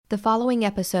The following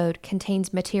episode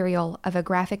contains material of a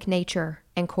graphic nature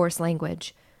and coarse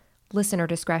language. Listener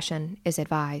discretion is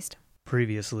advised.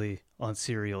 Previously on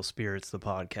Serial Spirits, the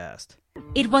podcast.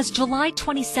 It was July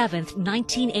 27th,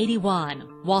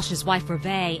 1981. Walsh's wife,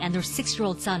 Reve, and their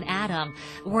 6-year-old son, Adam,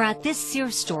 were at this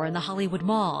Sears store in the Hollywood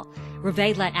Mall.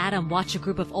 Reve let Adam watch a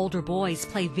group of older boys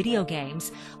play video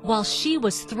games while she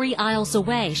was 3 aisles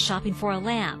away shopping for a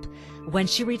lamp. When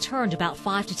she returned about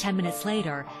 5 to 10 minutes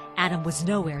later, Adam was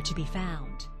nowhere to be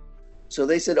found. So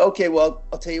they said, okay, well,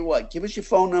 I'll tell you what, give us your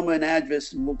phone number and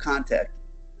address and we'll contact you.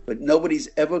 But nobody's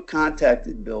ever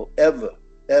contacted Bill, ever.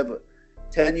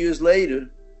 10 years later,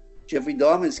 Jeffrey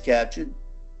Dahmer is captured.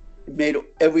 It made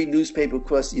every newspaper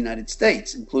across the United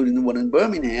States, including the one in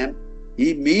Birmingham. He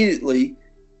immediately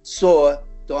saw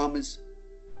Dahmer's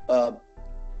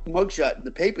mugshot in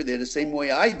the paper there the same way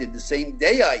I did, the same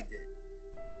day I did.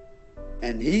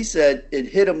 And he said it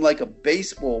hit him like a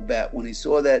baseball bat when he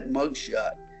saw that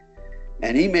mugshot.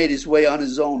 And he made his way on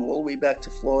his own all the way back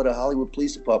to Florida Hollywood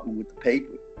Police Department with the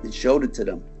paper and showed it to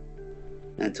them.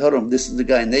 And I told them, this is the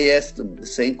guy. And they asked him the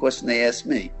same question they asked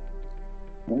me.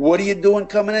 What are you doing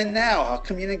coming in now? How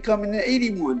come you didn't come in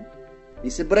 81?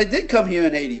 He said, but I did come here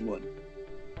in 81.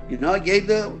 You know, I gave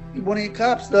one of your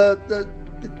cops the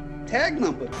tag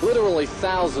number. Literally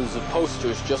thousands of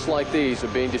posters just like these are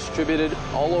being distributed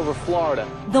all over Florida.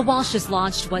 The Walshes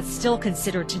launched what's still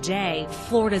considered today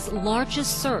Florida's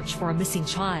largest search for a missing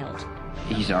child.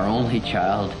 He's our only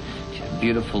child. He's a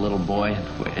beautiful little boy,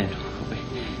 and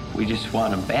we just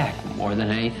want him back more than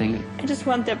anything. I just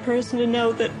want that person to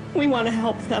know that we want to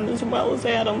help them as well as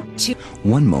Adam.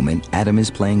 One moment, Adam is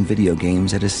playing video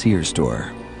games at a Sears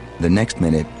store. The next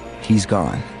minute, he's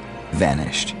gone,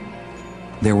 vanished.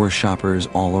 There were shoppers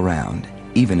all around,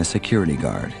 even a security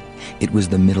guard. It was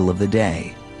the middle of the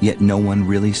day, yet no one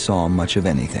really saw much of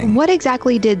anything. What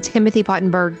exactly did Timothy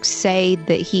Pottenberg say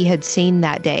that he had seen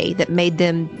that day that made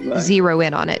them zero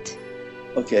in on it?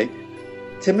 Okay.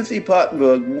 Timothy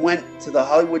Pottenberg went to the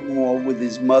Hollywood Mall with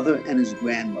his mother and his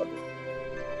grandmother.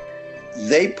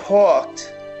 They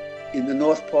parked in the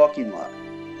north parking lot,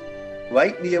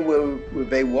 right near where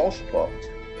Reve Walsh parked,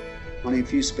 only a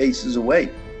few spaces away.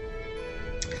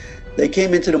 They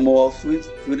came into the mall through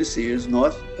the Sears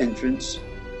north entrance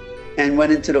and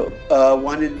went into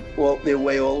wanted their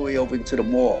way all the way over into the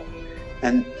mall.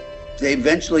 And they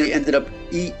eventually ended up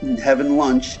having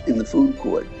lunch in the food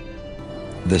court.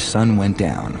 The sun went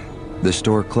down, the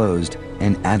store closed,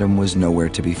 and Adam was nowhere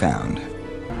to be found.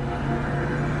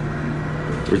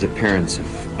 We're the parents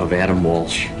of Adam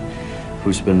Walsh,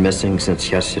 who's been missing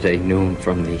since yesterday noon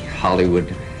from the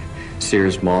Hollywood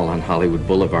Sears Mall on Hollywood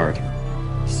Boulevard.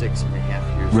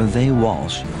 6.5 years. Reve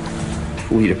Walsh.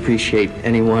 We'd appreciate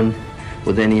anyone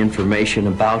with any information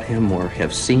about him or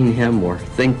have seen him or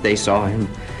think they saw him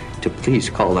to please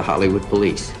call the Hollywood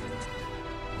police.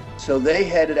 So they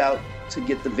headed out to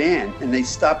get the van, and they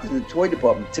stopped in the toy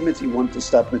department. Timothy wanted to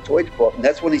stop in the toy department.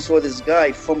 That's when he saw this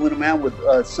guy fumbling around with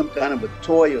some kind of a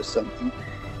toy or something,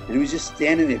 and he was just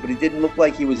standing there, but he didn't look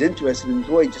like he was interested in the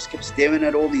toy. He just kept staring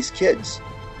at all these kids,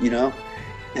 you know.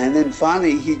 And then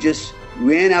finally he just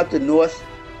ran out the north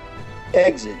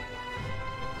exit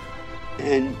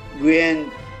and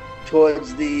ran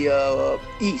towards the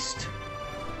east.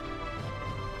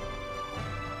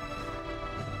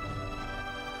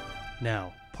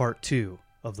 Now, part 2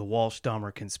 of the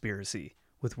Walsh-Dahmer conspiracy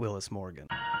with Willis Morgan.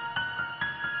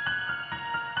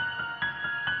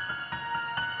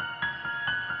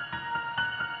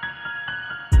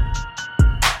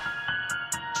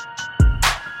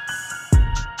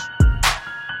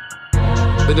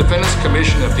 The defendant's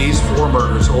commission of these 4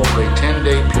 murders over a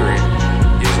 10-day period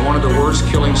is one of the worst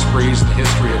killing sprees in the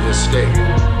history of this state.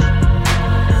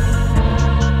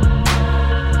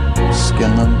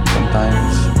 Skin them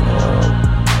sometimes,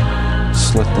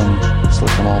 slit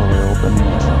them all the way open.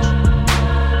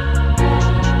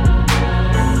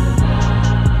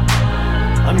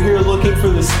 I'm here looking for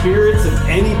the spirits of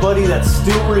anybody that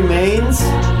still remains.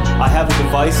 I have a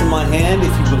device in my hand.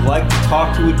 If you would like to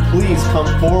talk to it, please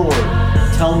come forward.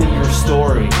 Tell me your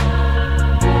story.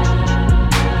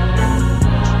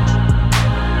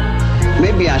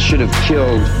 Maybe I should have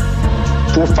killed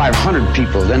 400 or 500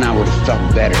 people, then I would have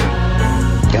felt better.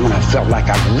 Then when I felt like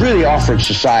I really offered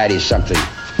society something.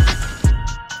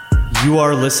 You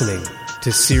are listening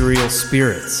to Serial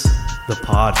Spirits, the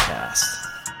podcast.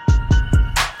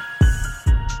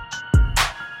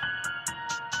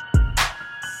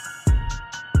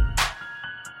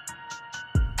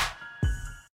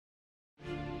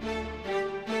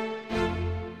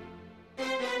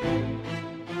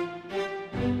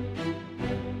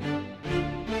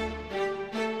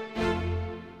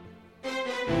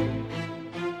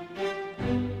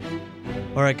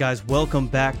 All right, guys, welcome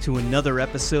back to another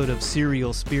episode of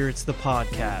Serial Spirits, the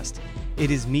podcast. It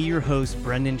is me, your host,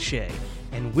 Brendan Shea,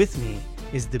 and with me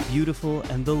is the beautiful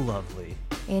and the lovely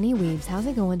Annie Weaves. How's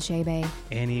it going, Shea Bay?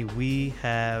 Annie, we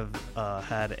have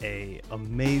had a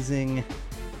amazing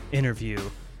interview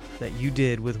that you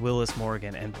did with Willis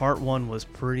Morgan, and part one was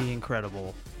pretty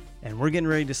incredible, and we're getting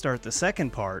ready to start the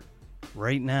second part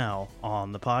right now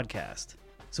on the podcast.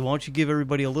 So why don't you give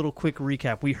everybody a little quick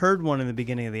recap? We heard one in the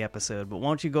beginning of the episode, but why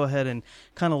don't you go ahead and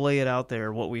kind of lay it out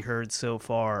there, what we heard so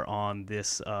far on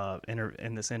this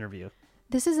in this interview.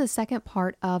 This is the second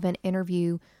part of an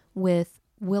interview with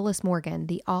Willis Morgan,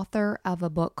 the author of a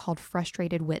book called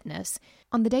Frustrated Witness.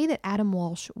 On the day that Adam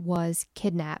Walsh was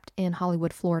kidnapped in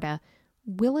Hollywood, Florida,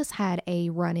 Willis had a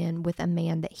run-in with a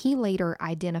man that he later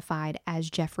identified as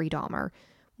Jeffrey Dahmer.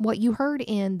 What you heard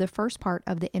in the first part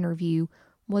of the interview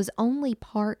was only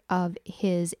part of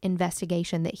his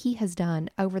investigation that he has done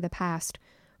over the past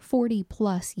 40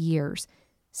 plus years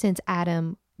since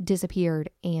Adam disappeared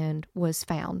and was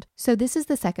found. So this is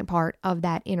the second part of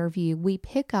that interview. We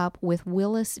pick up with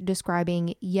Willis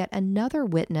describing yet another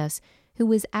witness who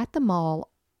was at the mall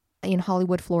in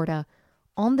Hollywood, Florida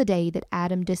on the day that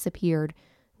Adam disappeared,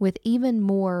 with even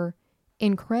more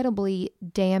incredibly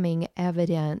damning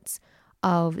evidence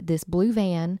of this blue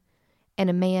van and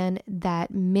a man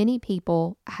that many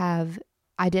people have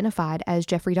identified as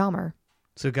Jeffrey Dahmer.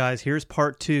 So guys, here's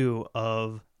part two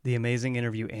of the amazing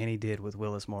interview Annie did with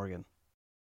Willis Morgan.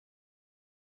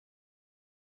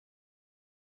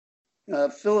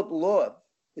 Philip Law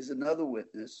is another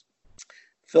witness.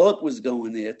 Philip was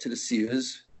going there to the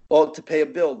Sears, to pay a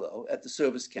bill, though, at the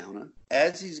service counter.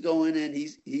 As he's going in,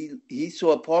 he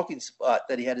saw a parking spot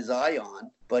that he had his eye on,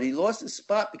 but he lost his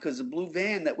spot because the blue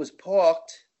van that was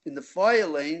parked in the fire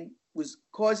lane was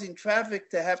causing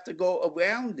traffic to have to go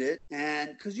around it.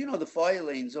 And because, the fire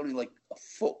lane is only like a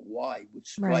foot wide with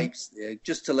stripes there,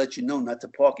 just to let you know not to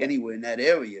park anywhere in that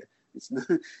area. It's not,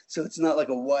 so it's not like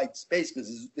a wide space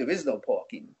because there is no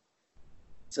parking.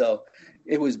 So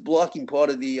it was blocking part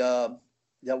of the,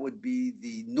 that would be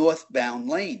the northbound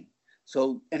lane.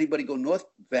 So anybody go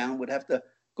northbound would have to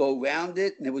go around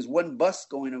it. And there was one bus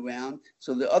going around.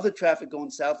 So the other traffic going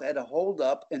south had to hold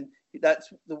up, and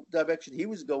that's the direction he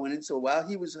was going in. So while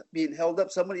he was being held up,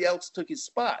 somebody else took his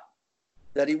spot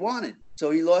that he wanted.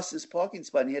 So he lost his parking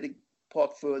spot and he had to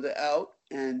park further out.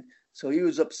 And so he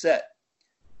was upset.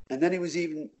 And then he was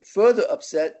even further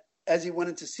upset as he went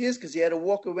into Sears because he had to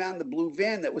walk around the blue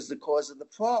van that was the cause of the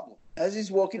problem. As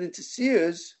he's walking into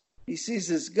Sears, he sees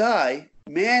this guy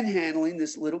manhandling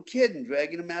this little kid and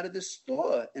dragging him out of the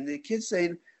store. And the kid's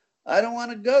saying, "I don't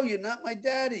want to go. You're not my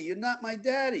daddy. You're not my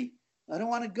daddy. I don't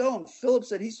want to go." And Philip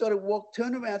said he started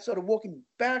walking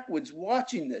backwards,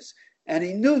 watching this. And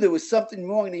he knew there was something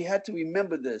wrong and he had to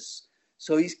remember this.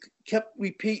 So he kept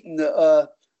repeating the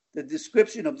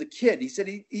description of the kid. He said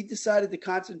he decided to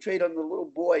concentrate on the little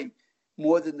boy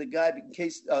more than the guy in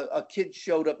case a kid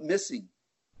showed up missing,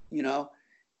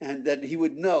 and that he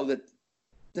would know that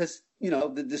this,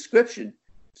 the description.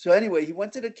 So anyway, he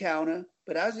went to the counter,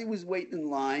 but as he was waiting in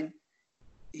line,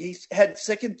 he had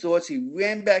second thoughts. He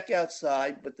ran back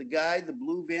outside, but the guy, the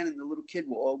blue van, and the little kid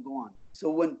were all gone. So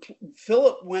when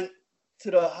Philip went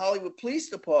to the Hollywood Police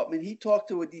Department, he talked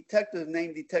to a detective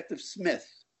named Detective Smith.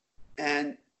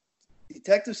 And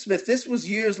Detective Smith, this was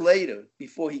years later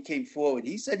before he came forward.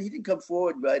 He said he didn't come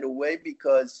forward right away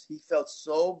because he felt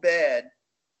so bad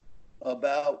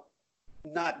about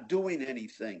not doing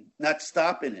anything, not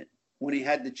stopping it when he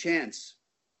had the chance,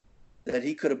 that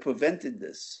he could have prevented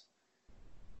this.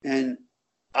 And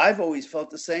I've always felt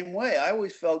the same way. I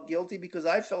always felt guilty because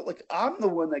I felt like I'm the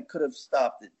one that could have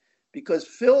stopped it. Because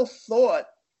Phil thought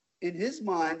in his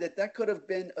mind that could have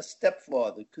been a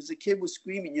stepfather because the kid was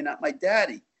screaming, "You're not my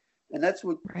daddy." And that's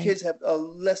what kids have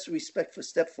less respect for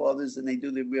stepfathers than they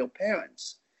do their real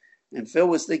parents. And Phil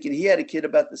was thinking he had a kid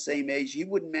about the same age. He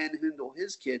wouldn't manhandle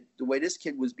his kid the way this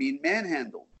kid was being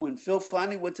manhandled. When Phil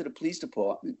finally went to the police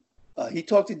department, he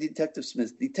talked to Detective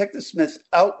Smith. Detective Smith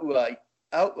outright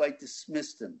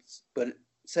dismissed him, but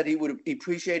said he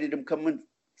appreciated him coming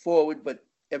forward, but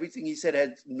everything he said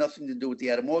had nothing to do with the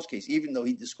Adam Walsh case, even though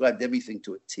he described everything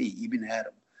to a T, even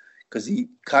Adam, because he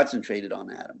concentrated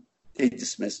on Adam. They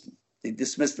dismissed him. They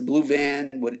dismissed the blue van,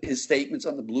 his statements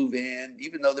on the blue van,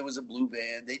 even though there was a blue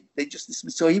van. They just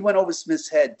dismissed. So he went over Smith's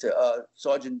head to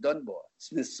Sergeant Dunbar,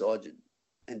 Smith's sergeant,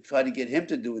 and tried to get him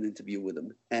to do an interview with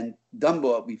him. And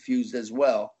Dunbar refused as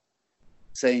well,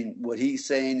 saying what he's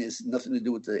saying is nothing to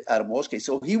do with the Adam Walsh case.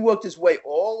 So he worked his way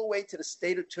all the way to the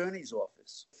state attorney's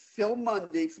office. Phil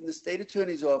Mundy from the state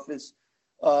attorney's office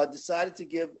decided to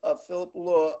give Philip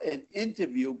Law an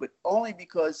interview, but only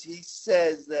because he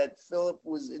says that Philip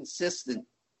was insistent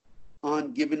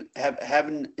on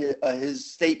having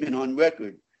his statement on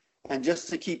record. And just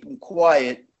to keep him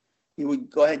quiet, he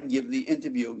would go ahead and give the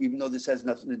interview, even though this has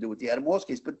nothing to do with the Adam Walsh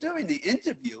case. But during the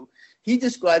interview, he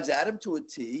describes Adam to a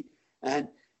T, and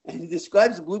he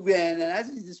describes the blue van. And as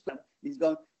he describes,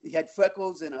 he had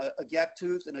freckles and a gap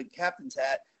tooth and a captain's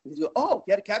hat. And he's going, oh,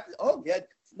 he had a captain. Oh, he had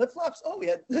flip-flops. Oh, he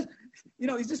had,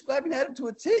 he's describing Adam to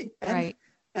a T. And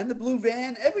the blue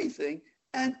van, everything.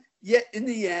 And yet, in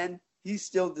the end, he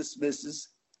still dismisses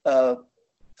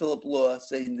Philip Law,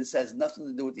 saying this has nothing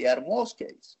to do with the Adam Walsh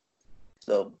case.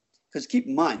 So, because keep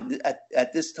in mind,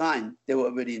 at this time, they were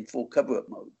already in full cover-up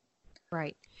mode.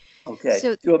 Right. Okay.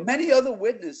 So, there are many other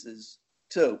witnesses,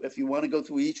 too. If you want to go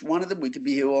through each one of them, we could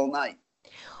be here all night.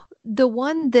 The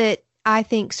one that I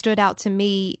think stood out to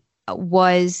me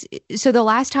was, so the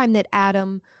last time that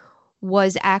Adam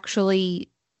was actually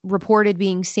reported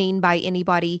being seen by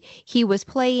anybody, he was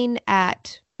playing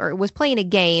a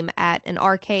game at an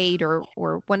arcade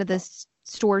or one of the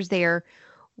stores there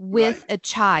with a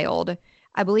child.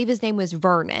 I believe his name was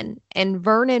Vernon. And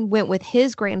Vernon went with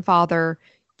his grandfather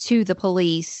to the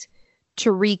police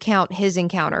to recount his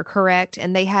encounter, correct?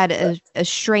 And they had a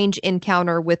strange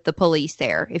encounter with the police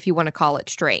there, if you want to call it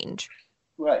strange.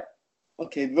 Right.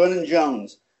 Okay, Vernon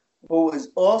Jones, who was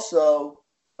also,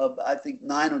 I think,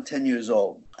 9 or 10 years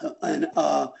old. And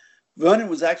Vernon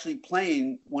was actually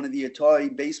playing one of the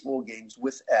Atari baseball games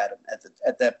with Adam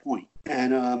at that point.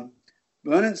 And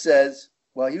Vernon says,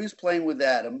 while he was playing with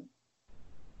Adam,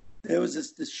 there was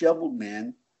this disheveled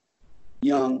man,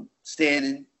 young,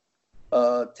 standing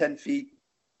 10 feet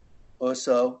or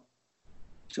so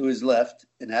to his left,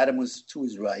 and Adam was to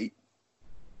his right.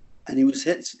 And he was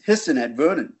hissing at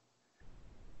Vernon,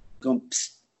 going, psst,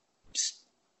 psst,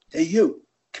 hey, you,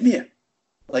 come here,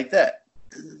 like that.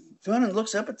 And Vernon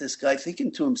looks up at this guy,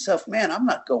 thinking to himself, man, I'm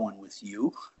not going with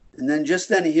you. And then just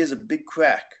then he hears a big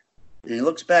crack. And he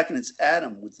looks back, and it's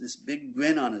Adam with this big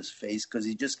grin on his face because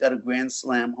he just got a grand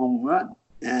slam home run.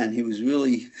 And he was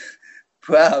really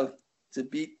proud to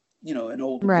beat, an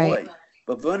older boy.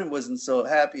 But Vernon wasn't so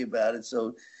happy about it.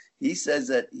 So he says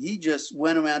that he just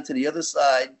went around to the other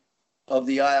side of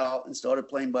the aisle and started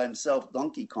playing by himself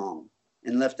Donkey Kong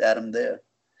and left Adam there.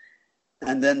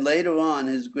 And then later on,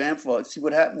 his grandfather, see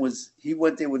what happened was he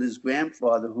went there with his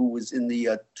grandfather who was in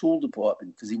the tool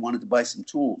department because he wanted to buy some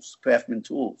tools, craftsman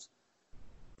tools.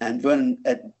 And Vernon,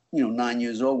 at 9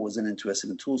 years old, wasn't interested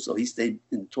in tools, so he stayed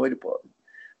in the toy department.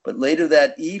 But later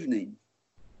that evening,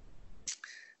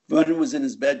 Vernon was in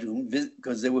his bedroom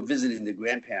because they were visiting their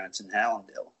grandparents in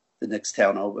Hallandale, the next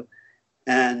town over.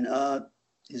 And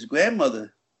his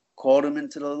grandmother called him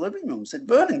into the living room and said,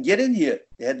 Vernon, get in here.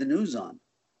 They had the news on.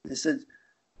 They said,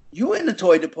 you were in the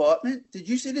toy department. Did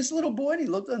you see this little boy? And he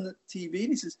looked on the TV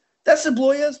and he says, that's the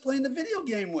boy I was playing the video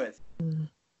game with. Mm.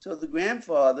 So the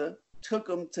grandfather took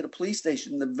him to the police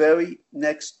station the very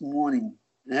next morning.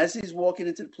 And as he's walking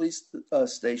into the police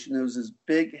station, there was this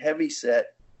big,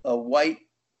 heavy-set, white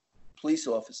police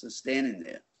officer standing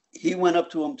there. He went up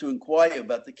to him to inquire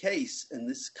about the case, and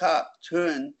this cop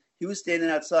turned. He was standing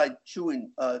outside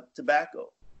chewing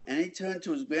tobacco. And he turned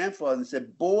to his grandfather and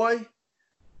said, boy,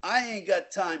 I ain't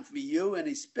got time for you. And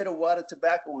he spit a wad of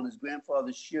tobacco on his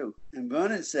grandfather's shoe. And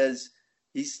Vernon says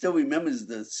he still remembers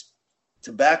the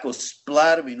tobacco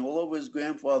splattering all over his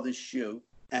grandfather's shoe.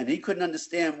 And he couldn't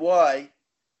understand why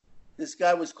this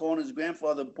guy was calling his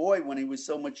grandfather boy when he was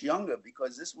so much younger,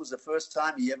 because this was the first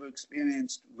time he ever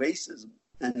experienced racism.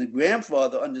 And the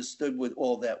grandfather understood what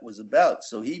all that was about.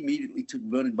 So he immediately took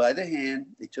Vernon by the hand.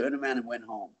 They turned him around and went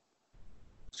home.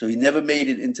 So he never made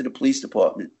it into the police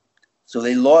department. So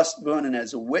they lost Vernon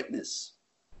as a witness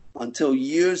until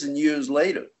years and years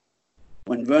later.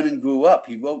 When Vernon grew up,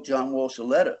 he wrote John Walsh a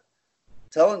letter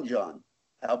telling John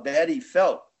how bad he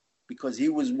felt because he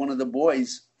was one of the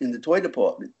boys in the toy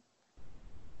department.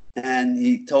 And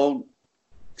he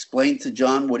explained to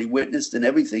John what he witnessed and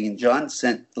everything. And John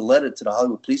sent the letter to the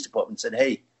Hollywood Police Department and said,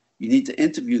 hey, you need to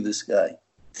interview this guy.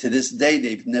 To this day,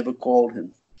 they've never called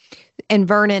him. And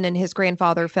Vernon and his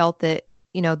grandfather felt that,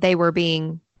 they were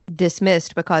being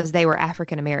dismissed because they were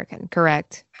African American,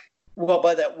 correct? Well,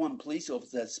 by that one police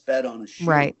officer that spat on his shoe.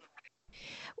 Right.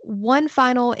 One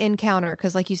final encounter,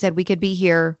 because like you said, we could be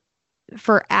here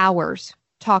for hours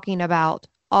talking about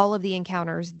all of the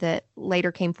encounters that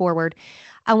later came forward.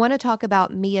 I want to talk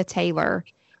about Mia Taylor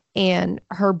and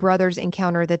her brother's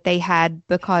encounter that they had,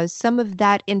 because some of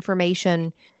that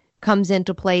information comes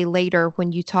into play later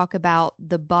when you talk about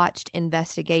the botched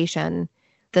investigation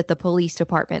that the police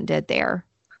department did there.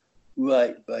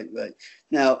 Right.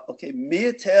 Now, okay,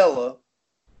 Mia Taylor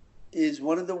is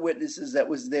one of the witnesses that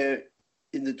was there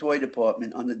in the toy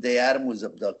department on the day Adam was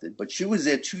abducted, but she was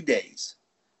there 2 days,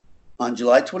 on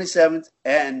July 27th,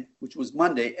 which was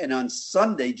Monday, and on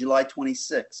Sunday, July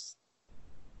 26th.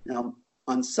 Now,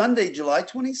 on Sunday, July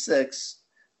 26th,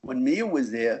 when Mia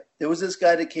was there was this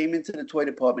guy that came into the toy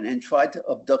department and tried to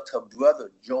abduct her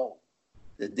brother, Joel,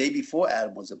 the day before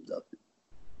Adam was abducted.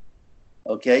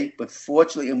 Okay, but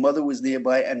fortunately, her mother was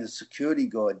nearby, and the security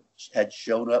guard had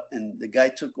shown up, and the guy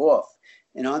took off.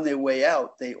 And on their way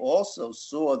out, they also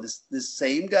saw this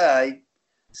same guy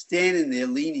standing there,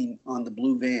 leaning on the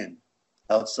blue van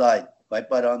outside, right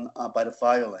by the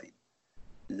fire lane.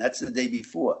 And that's the day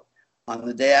before. On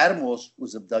the day Adam Walsh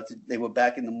was abducted, they were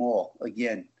back in the mall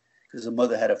again because her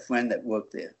mother had a friend that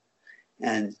worked there,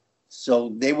 and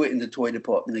so they were in the toy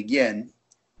department again,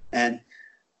 and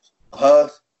her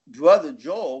brother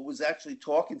Joel was actually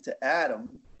talking to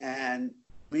Adam, and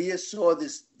Mia saw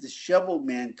this disheveled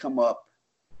man come up,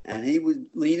 and he was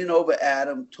leaning over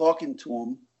Adam, talking to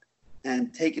him,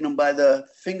 and taking him by the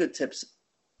fingertips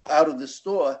out of the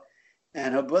store.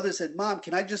 And her brother said, "Mom,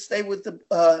 can I just stay with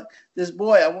this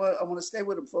boy? I want to stay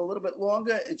with him for a little bit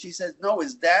longer." And she said, "No,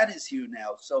 his dad is here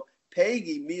now." So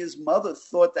Peggy, Mia's mother,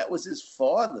 thought that was his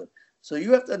father. So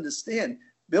you have to understand,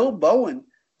 Bill Bowen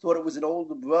thought it was an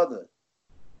older brother.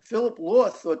 Philip Law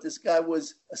thought this guy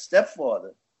was a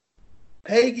stepfather.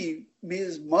 Peggy,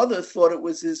 Mia's mother, thought it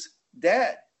was his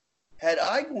dad. Had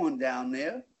I gone down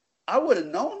there, I would have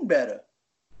known better.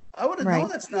 I would have known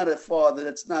that's not a father,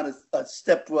 that's not a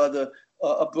stepbrother,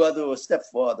 a brother or a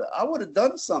stepfather. I would have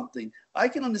done something. I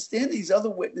can understand these other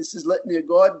witnesses letting their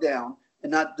guard down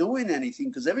and not doing anything,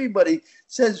 because everybody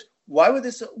says, why were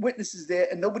there witnesses there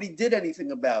and nobody did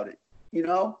anything about it? You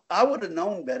know, I would have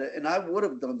known better, and I would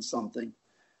have done something.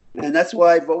 And that's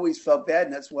why I've always felt bad,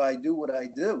 and that's why I do what I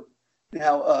do.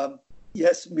 Now,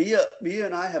 yes, Mia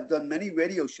and I have done many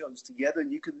radio shows together,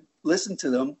 and you can listen to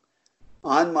them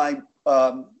on my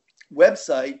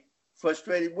website,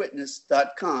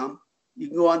 frustratedwitness.com. You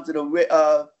can go onto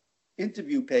the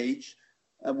interview page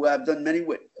where I've done many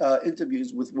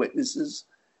interviews with witnesses,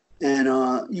 and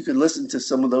you can listen to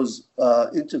some of those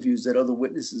interviews that other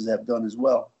witnesses have done as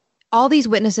well. All these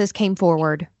witnesses came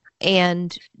forward,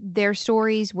 and their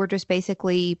stories were just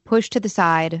basically pushed to the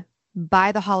side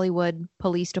by the Hollywood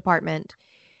Police Department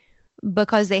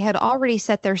because they had already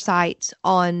set their sights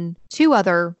on two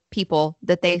other people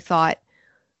that they thought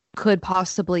could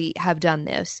possibly have done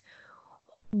this.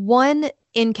 One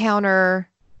encounter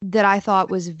that I thought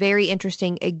was very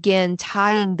interesting, again,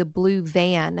 tying the blue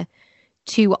van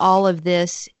to all of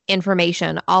this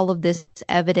information, all of this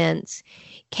evidence,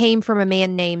 came from a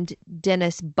man named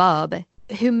Dennis Bubb,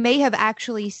 who may have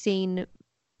actually seen,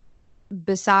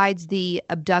 besides the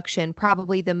abduction,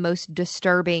 probably the most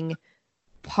disturbing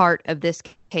part of this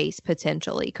case,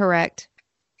 potentially, correct?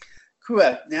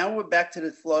 Correct. Now we're back to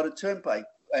the Florida Turnpike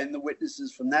and the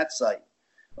witnesses from that site.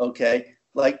 Okay.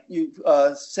 Like you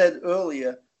said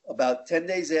earlier, about 10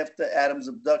 days after Adam's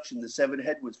abduction, the severed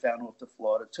head was found off the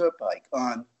Florida Turnpike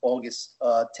on August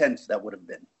 10th, that would have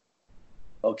been.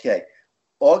 Okay.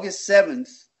 August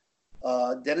 7th,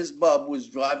 Dennis Bubb was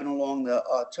driving along the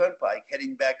turnpike,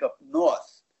 heading back up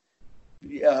north.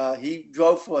 He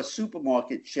drove for a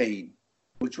supermarket chain,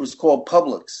 which was called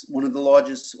Publix, one of the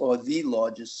largest or the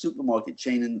largest supermarket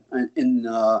chain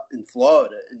in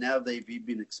Florida, and now they've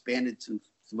been expanded to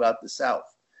throughout the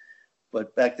South.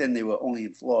 But back then they were only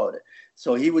in Florida.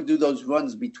 So he would do those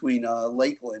runs between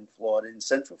Lakeland, Florida, and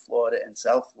Central Florida and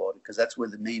South Florida, because that's where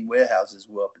the main warehouses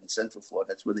were, up in Central Florida.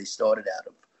 That's where they started out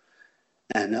of.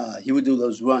 And he would do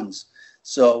those runs.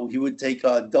 So he would take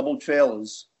double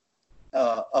trailers,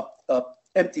 up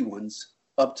empty ones,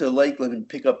 up to Lakeland and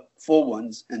pick up full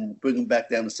ones and bring them back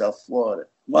down to South Florida.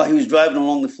 While he was driving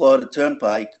along the Florida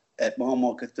Turnpike at mile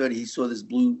marker 30, he saw this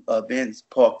blue van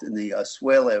parked in the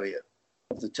swale area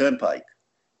of the turnpike.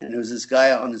 And there was this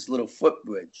guy on this little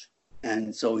footbridge.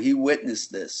 And so he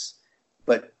witnessed this,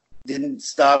 but didn't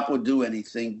stop or do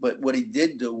anything. But what he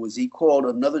did do was he called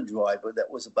another driver that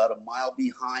was about a mile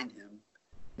behind him.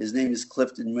 His name is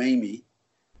Clifton Ramey.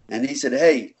 And he said,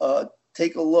 hey,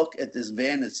 take a look at this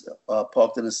van that's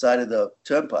parked on the side of the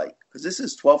turnpike, because this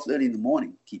is 12:30 in the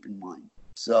morning, keep in mind.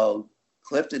 So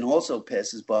Clifton also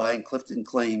passes by, and Clifton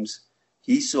claims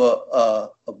he saw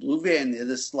a blue van there.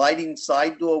 The sliding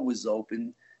side door was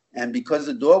open, and because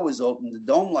the door was open, the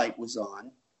dome light was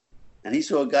on, and he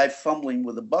saw a guy fumbling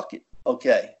with a bucket.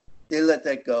 Okay, they let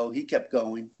that go. He kept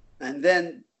going. And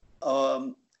then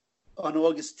on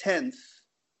August 10th,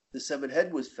 the severed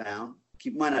head was found.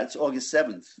 Keep in mind, it's August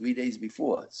 7th, 3 days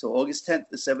before. So August 10th,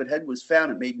 the severed head was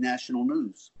found. It made national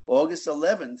news. August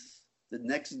 11th, the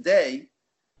next day,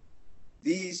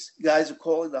 these guys are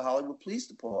calling the Hollywood Police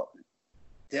Department.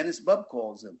 Dennis Bubb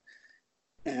calls them.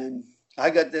 And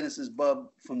I got Dennis's Bubb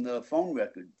from the phone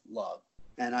record log.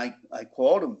 And I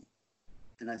called him.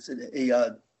 And I said, hey,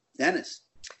 Dennis,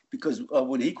 because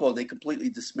when he called, they completely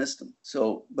dismissed him.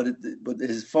 So, but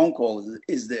his phone call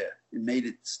is there.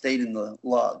 It stayed in the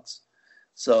logs.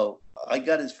 So I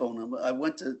got his phone number. I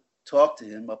went to talk to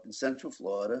him up in Central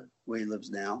Florida, where he lives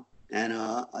now. And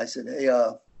I said, hey,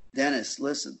 Dennis,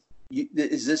 listen,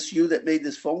 is this you that made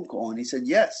this phone call? And he said,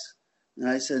 yes. And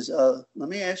I says, let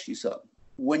me ask you something.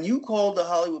 When you called the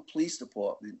Hollywood Police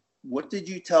Department, what did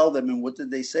you tell them and what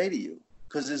did they say to you?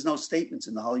 Because there's no statements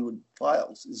in the Hollywood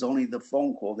files. It's only the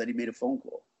phone call that he made a phone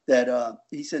call. That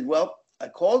he said, well, I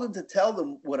called him to tell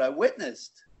them what I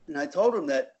witnessed. And I told him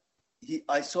that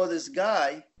I saw this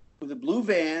guy with a blue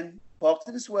van parked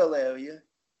in the swell area,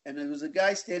 and there was a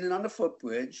guy standing on the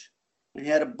footbridge, and he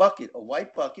had a bucket, a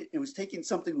white bucket, and was taking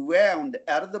something round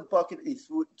out of the bucket, and he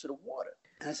threw it into the water.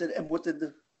 And I said, and what did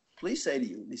the police say to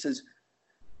you? And he says,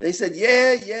 they said,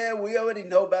 yeah, we already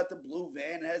know about the blue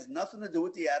van. It has nothing to do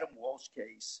with the Adam Walsh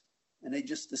case. And they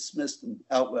just dismissed him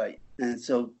outright. And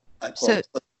so I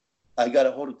got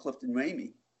a hold of Clifton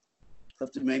Ramey.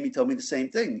 Clifton Ramey told me the same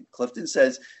thing. Clifton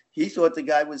says he thought the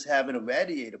guy was having a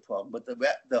radiator problem, but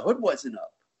the hood wasn't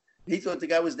up. He thought the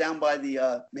guy was down by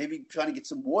the, maybe trying to get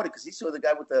some water because he saw the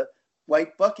guy with the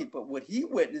white bucket. But what he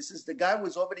witnessed is the guy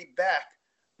was already back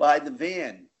by the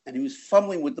van, and he was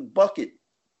fumbling with the bucket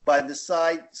by the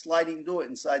side sliding door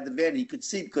inside the van. He could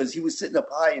see because he was sitting up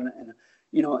high in an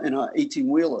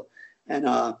 18-wheeler.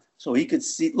 And so he could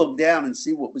look down and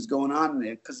see what was going on in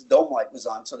there because the dome light was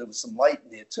on, so there was some light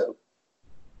in there too.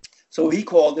 So he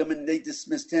called them, and they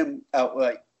dismissed him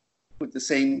outright with the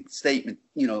same statement,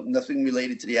 nothing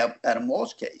related to the Adam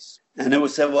Walsh case. And there were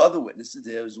several other witnesses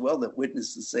there as well that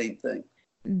witnessed the same thing.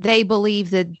 They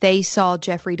believe that they saw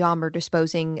Jeffrey Dahmer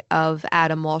disposing of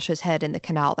Adam Walsh's head in the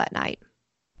canal that night.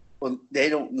 Well, they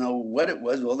don't know what it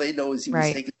was. All they know is he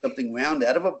was taking something round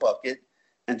out of a bucket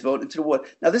and throwing it into the water.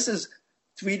 Now, this is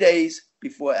 3 days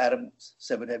before Adam's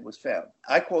severed head was found.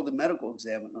 I called the medical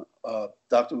examiner,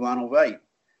 Dr. Ronald Wright.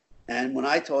 And when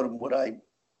I told him what I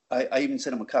even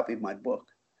sent him a copy of my book.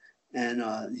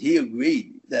 And he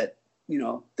agreed that,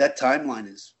 that timeline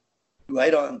is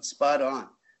right on, spot on.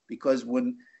 Because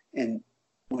when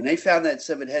they found that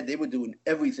severed head, they were doing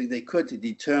everything they could to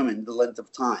determine the length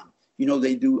of time.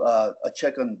 They do a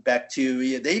check on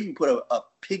bacteria. They even put a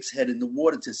pig's head in the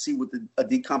water to see what a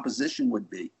decomposition would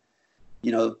be,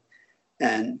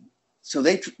 And so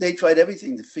they tried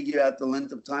everything to figure out the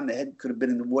length of time the head could have been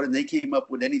in the water. And they came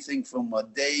up with anything from a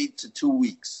day to 2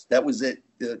 weeks. That was it,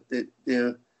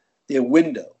 their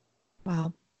window.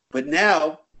 Wow. But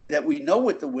now that we know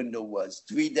what the window was,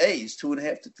 3 days,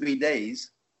 2.5 to 3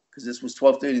 days, because this was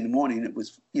 12:30 in the morning. It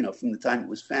was, from the time it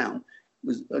was found. It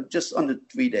was just under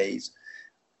 3 days.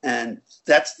 And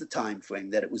that's the time frame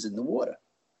that it was in the water.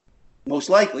 Most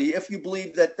likely, if you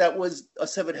believe that was a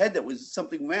severed head that was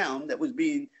something round that was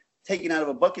being taken out of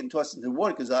a bucket and tossed into the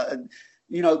water, because,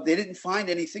 they didn't find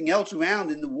anything else round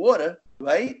in the water,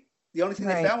 right? The only thing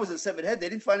they found was a severed head. They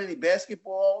didn't find any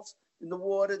basketballs in the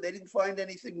water. They didn't find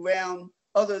anything round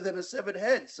other than a severed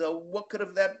head. So what could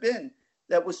have that been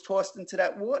that was tossed into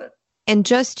that water? And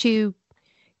just to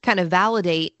kind of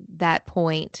validate that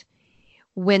point,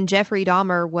 when Jeffrey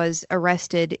Dahmer was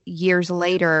arrested years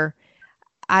later,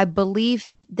 I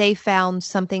believe they found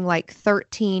something like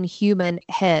 13 human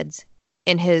heads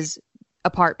in his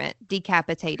apartment,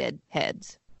 decapitated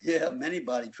heads. Yeah, many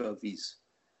body trophies.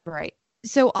 Right.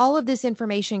 So all of this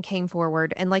information came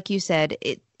forward, and like you said,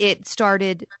 it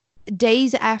started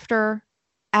days after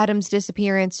Adam's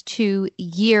disappearance to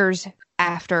years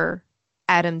after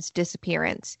Adam's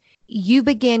disappearance. You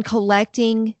began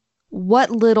collecting what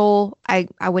little, I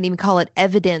wouldn't even call it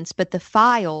evidence, but the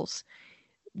files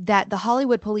that the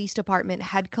Hollywood Police Department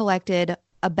had collected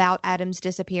about Adam's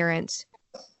disappearance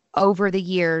over the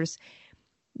years,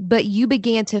 but you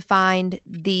began to find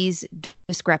these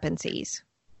discrepancies.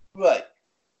 Right.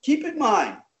 Keep in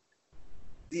mind,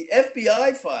 the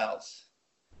FBI files,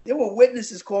 there were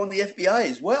witnesses calling the FBI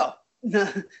as well.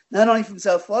 Not only from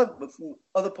South Florida, but from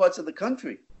other parts of the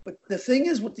country. But the thing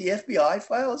is with the FBI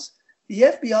files, the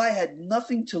FBI had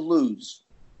nothing to lose.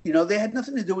 They had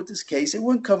nothing to do with this case. They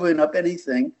weren't covering up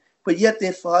anything, but yet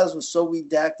their files were so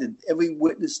redacted. Every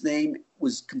witness name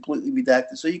was completely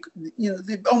redacted. So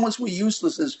they almost were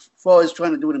useless as far as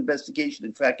trying to do an investigation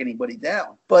and track anybody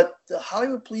down. But the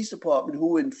Hollywood Police Department, who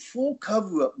were in full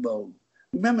cover-up mode,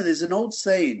 Remember, there's an old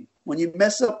saying, when you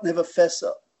mess up, never fess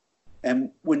up.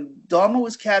 And when Dahmer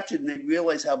was captured and they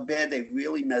realized how bad they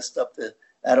really messed up the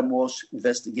Adam Walsh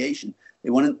investigation, they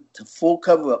went into full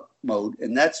cover-up mode.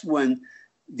 And that's when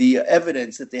the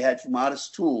evidence that they had from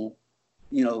Ottis Toole,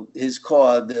 his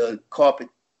car, the carpet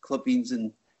clippings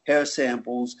and hair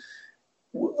samples,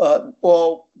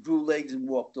 all grew legs and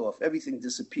walked off. Everything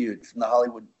disappeared from the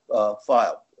Hollywood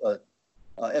file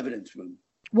evidence room.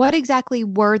 What exactly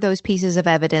were those pieces of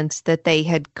evidence that they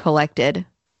had collected?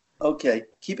 Okay,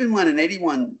 keep in mind in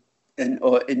 81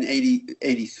 or in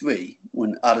 83,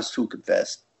 when Ottis Toole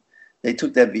confessed, they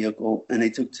took that vehicle and they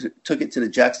took it to the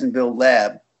Jacksonville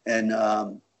lab and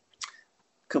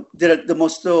did the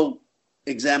most thorough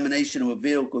examination of a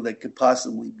vehicle that could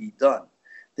possibly be done.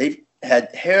 They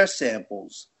had hair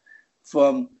samples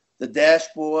from the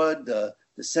dashboard, the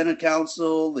center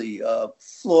console, the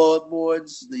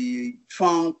floorboards, the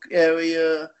trunk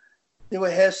area. There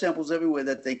were hair samples everywhere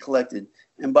that they collected.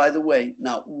 And by the way,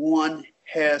 not one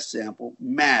hair sample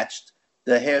matched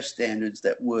the hair standards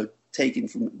that were taken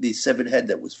from the severed head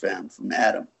that was found from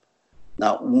Adam.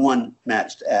 Not one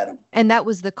matched Adam. And that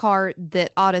was the car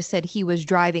that Ottis said he was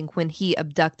driving when he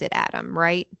abducted Adam,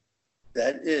 right?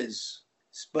 That is.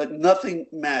 But nothing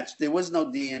matched. There was no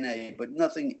DNA, but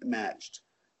nothing matched.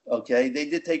 Okay? They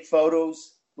did take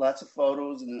photos, lots of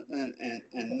photos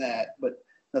and that, but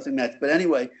nothing matched. But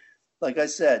anyway, like I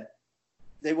said,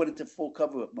 they went into full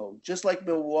cover-up mode, just like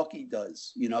Milwaukee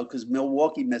does, because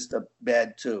Milwaukee messed up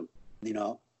bad too,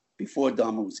 before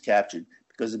Dahmer was captured.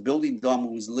 Because the building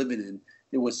Dahmer was living in,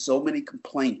 there were so many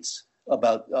complaints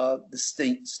about the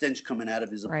stench coming out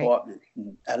of his apartment,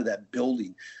 and out of that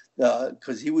building,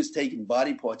 because he was taking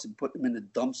body parts and putting them in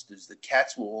the dumpsters. The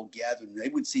cats were all gathering. They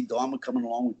would see Dahmer coming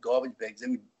along with garbage bags. They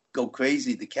would go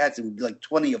crazy. The cats, there would be like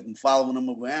 20 of them following him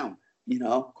around,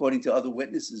 according to other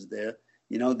witnesses there.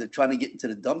 They're trying to get into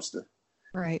the dumpster,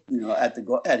 right?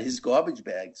 At his garbage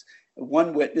bags.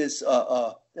 One witness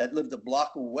that lived a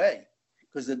block away,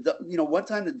 because one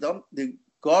time the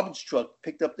garbage truck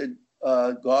picked up the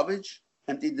garbage,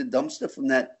 emptied the dumpster from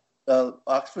that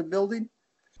Oxford building,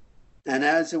 and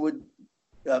as it would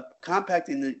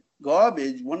compacting the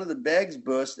garbage, one of the bags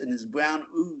burst, and this brown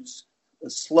ooze, a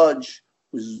sludge,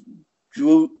 was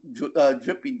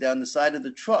dripping down the side of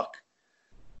the truck.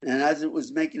 And as it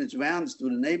was making its rounds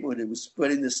through the neighborhood, it was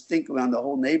spreading the stink around the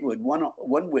whole neighborhood.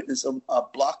 One witness a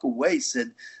block away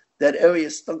said that area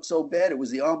stunk so bad it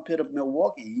was the armpit of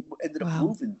Milwaukee. He ended up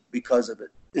moving because of it.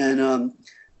 And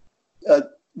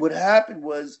what happened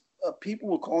was people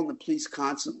were calling the police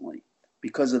constantly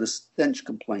because of the stench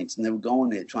complaints, and they were going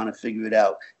there trying to figure it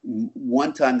out.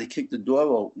 One time they kicked the door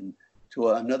open to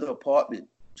another apartment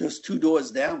just 2 doors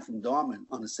down from Dahmer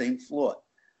on the same floor.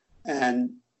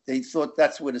 And they thought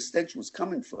that's where the stench was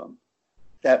coming from,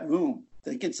 that room,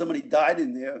 thinking somebody died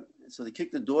in there. So they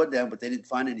kicked the door down, but they didn't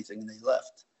find anything, and they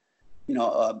left.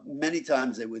 Many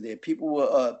times they were there. People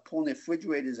were pulling their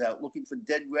refrigerators out, looking for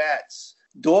dead rats.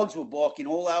 Dogs were barking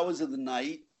all hours of the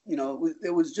night.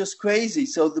 It was just crazy.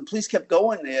 So the police kept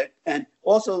going there. And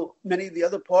also many of the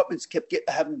other apartments kept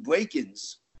having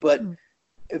break-ins. But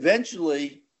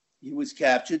eventually he was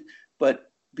captured.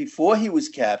 But before he was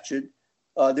captured,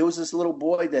 there was this little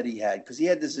boy that he had, because he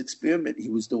had this experiment he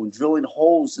was doing, drilling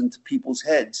holes into people's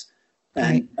heads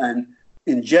and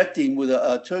injecting with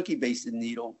a turkey-basted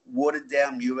needle watered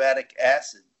down muriatic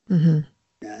acid, and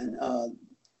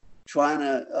trying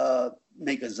to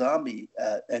make a zombie.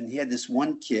 And he had this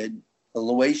one kid, a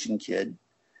Laotian kid,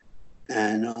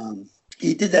 and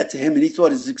he did that to him, and he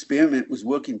thought his experiment was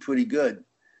working pretty good.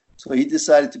 So he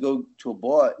decided to go to a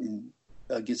bar and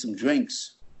get some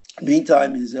drinks.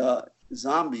 Meantime, his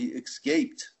zombie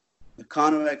escaped.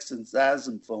 Phone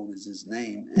is his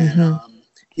name. And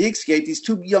he escaped. These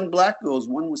 2 young black girls,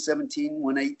 one was 17,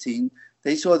 one 18.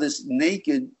 They saw this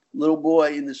naked little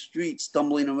boy in the street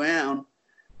stumbling around,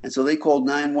 and so they called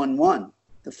 911.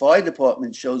 The fire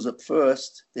department shows up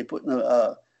first. They put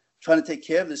trying to take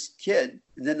care of this kid,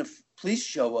 and then the police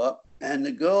show up, and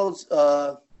the girls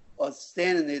are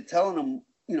standing there telling them,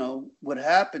 what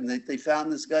happened. They found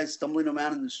this guy stumbling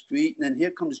around in the street, and then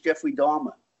here comes Jeffrey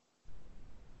Dahmer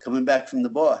coming back from the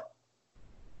bar.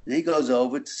 And he goes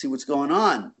over to see what's going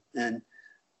on, and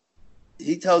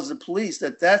he tells the police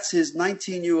that that's his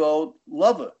 19-year-old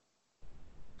lover,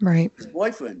 right? His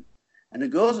boyfriend. And the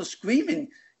girls are screaming,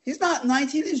 he's not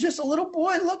 19, he's just a little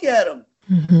boy, look at him.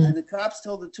 And the cops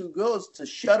told the 2 girls to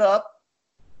shut up,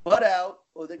 butt out,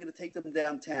 or they're going to take them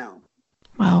downtown.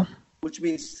 Wow. Which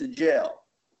means to jail.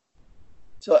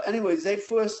 So anyways, they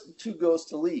force the 2 girls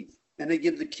to leave, and they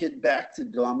give the kid back to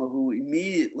Dahmer, who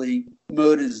immediately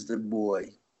murders the boy.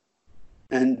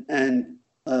 and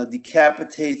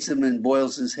decapitates him and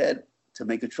boils his head to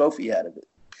make a trophy out of it.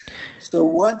 So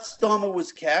once Dahmer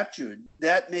was captured,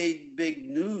 that made big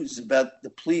news about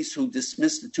the police who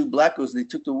dismissed the two black girls. They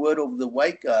took the word over the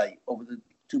white guy, over the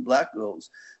two black girls.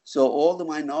 So all the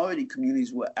minority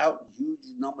communities were out in huge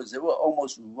numbers. There were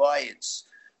almost riots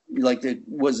like there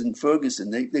was in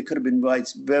Ferguson. There could have been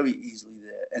riots very easily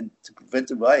there. And to prevent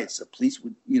the riots, the police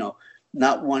would,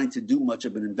 not wanting to do much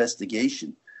of an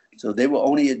investigation. So they were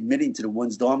only admitting to the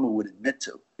ones Dahmer would admit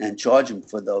to and charge him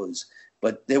for those.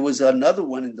 But there was another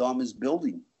one in Dahmer's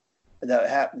building that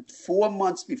happened 4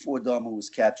 months before Dahmer was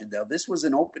captured. Now, this was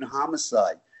an open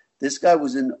homicide. This guy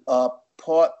was in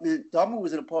apartment, Dahmer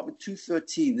was in apartment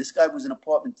 213. This guy was in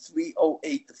apartment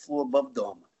 308, the floor above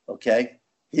Dahmer, okay?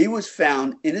 He was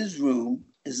found in his room.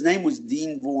 His name was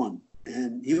Dean Vaughn.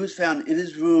 And he was found in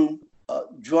his room,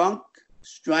 drunk,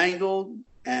 strangled,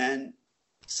 and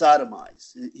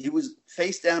sodomized. He was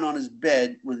face down on his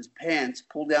bed with his pants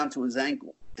pulled down to his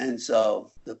ankle. And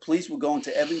so the police were going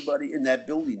to everybody in that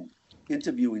building,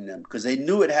 interviewing them, because they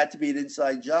knew it had to be an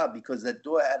inside job because that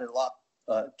door had a lock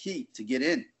key to get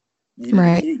in. You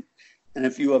needed a key. And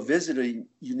if you were a visitor, you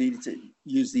needed to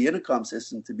use the intercom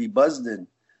system to be buzzed in.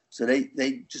 So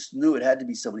they just knew it had to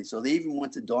be somebody. So they even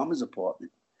went to Dahmer's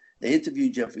apartment. They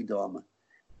interviewed Jeffrey Dahmer.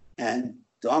 And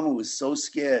Dahmer was so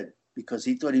scared because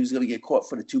he thought he was going to get caught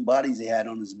for the two bodies he had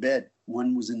on his bed.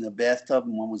 One was in the bathtub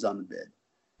and one was on the bed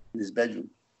in his bedroom.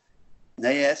 And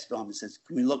they asked Dahmer, says,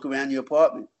 can we look around your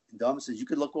apartment? And Dahmer says, you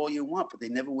could look all you want, but they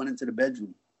never went into the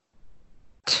bedroom.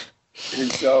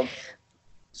 And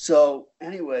so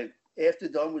anyway, after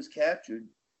Dahmer was captured,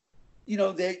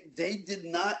 they did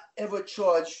not ever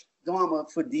charge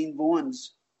Dahmer for Dean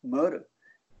Vaughn's murder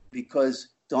because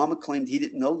Dahmer claimed he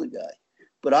didn't know the guy.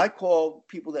 But I called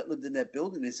people that lived in that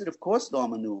building. They said, of course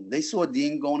Dahmer knew him. They saw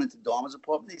Dean going into Dahmer's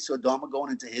apartment. They saw Dahmer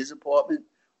going into his apartment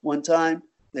one time.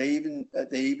 They even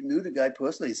knew the guy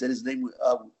personally. He said his name was,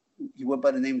 he went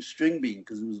by the name of String Bean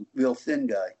because he was a real thin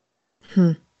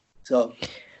guy. So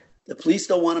the police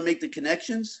don't want to make the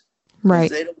connections. Right.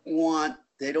 They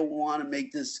don't want to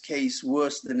make this case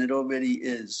worse than it already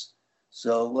is.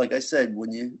 So, like I said,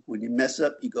 when you mess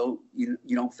up, you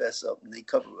don't fess up, and they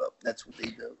cover up. That's what they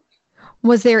do.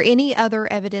 Was there any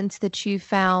other evidence that you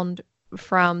found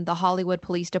from the Hollywood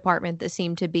Police Department that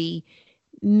seemed to be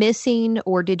missing,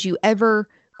 or did you ever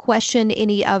question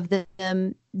any of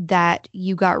them that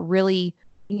you got really,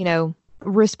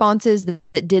 responses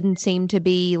that didn't seem to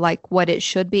be like what it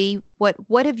should be?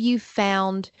 What have you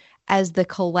found as the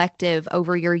collective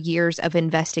over your years of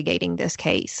investigating this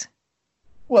case?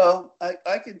 Well,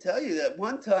 I can tell you that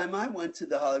one time I went to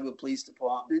the Hollywood Police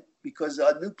Department because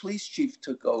our new police chief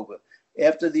took over.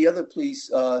 After the other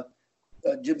police,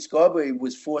 Jim Scarberry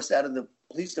was forced out of the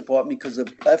police department because the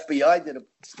FBI did a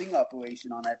sting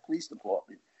operation on that police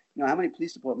department. You know, how many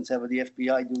police departments have the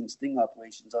FBI doing sting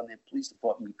operations on their police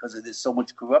department because there's so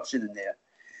much corruption in there?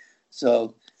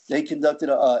 So they conducted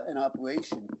an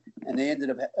operation, and they ended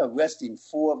up arresting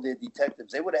 4 of their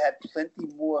detectives. They would have had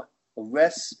plenty more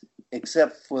arrests,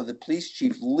 except for the police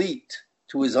chief leaked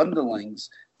to his underlings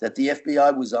that the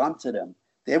FBI was onto them.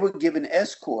 They were given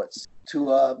escorts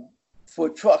for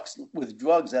trucks with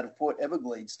drugs out of Port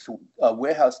Everglades to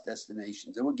warehouse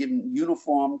destinations. They were given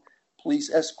uniformed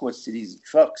police escorts to these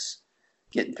trucks,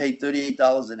 getting paid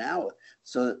 $38 an hour.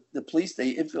 So the police, they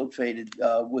infiltrated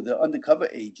with an undercover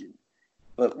agent.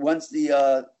 But once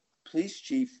the police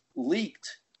chief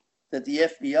leaked that the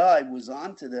FBI was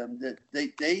onto them, that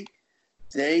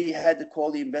they had to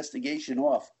call the investigation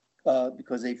off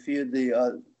because they feared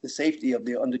the safety of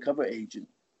their undercover agent.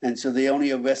 And so they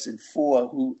only arrested 4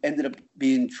 who ended up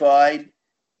being tried,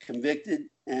 convicted,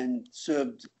 and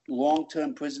served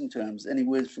long-term prison terms,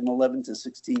 anywhere from 11 to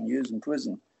 16 years in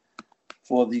prison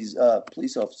for these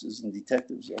police officers and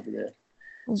detectives over there.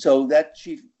 So that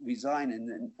chief resigned,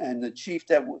 and the chief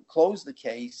that closed the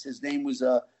case, his name was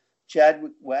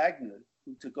Chadwick Wagner,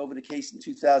 who took over the case in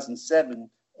 2007,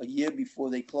 a year before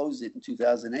they closed it in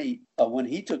 2008. When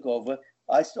he took over,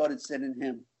 I started sending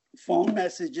him phone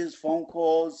messages, phone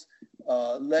calls,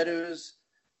 letters,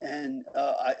 and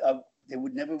they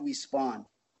would never respond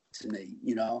to me,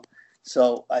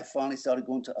 So I finally started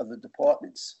going to other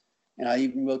departments, and I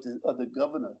even wrote to the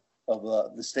governor of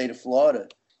the state of Florida,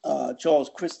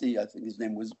 Charles Christie, I think his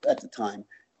name was at the time,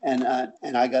 and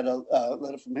I got a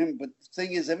letter from him. But the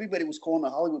thing is, everybody was calling the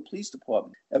Hollywood Police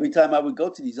Department every time I would go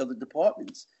to these other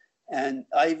departments, and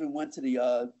I even went to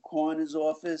the coroner's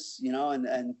office,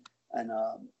 and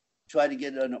tried to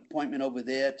get an appointment over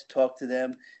there to talk to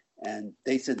them. And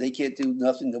they said they can't do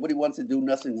nothing. Nobody wants to do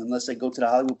nothing unless they go to the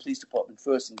Hollywood Police Department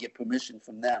first and get permission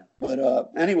from them. But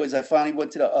anyways, I finally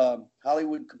went to the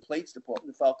Hollywood Complaints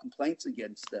Department to file complaints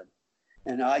against them.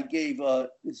 And I gave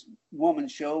this woman,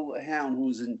 Cheryl Hound,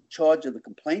 who's in charge of the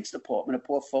complaints department, a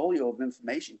portfolio of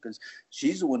information, because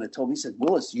she's the one that told me, said,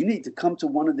 Willis, you need to come to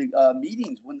one of the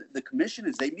meetings when the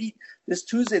commissioners, they meet this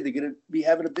Tuesday. They're going to be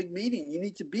having a big meeting. You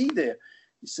need to be there.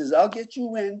 He says, I'll get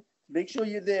you in, make sure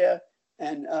you're there.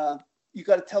 And you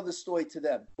got to tell the story to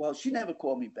them. Well, she never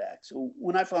called me back. So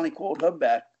when I finally called her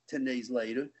back 10 days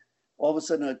later, all of a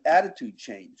sudden her attitude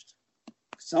changed.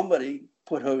 Somebody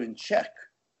put her in check.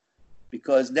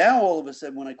 Because now all of a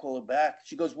sudden when I call her back,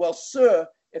 she goes, well, sir,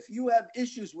 if you have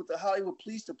issues with the Hollywood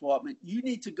Police Department, you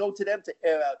need to go to them to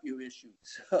air out your issues.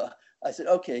 So I said,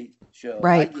 okay, sure.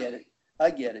 Right.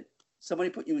 I get it. Somebody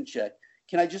put you in check.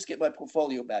 Can I just get my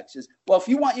portfolio back? She says, well, if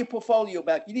you want your portfolio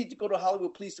back, you need to go to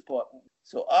Hollywood Police Department.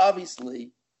 So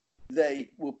obviously they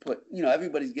will put,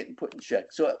 everybody's getting put in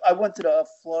check. So I went to the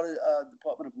Florida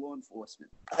Department of Law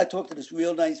Enforcement. I talked to this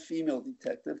real nice female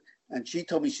detective, and she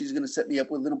told me she's going to set me up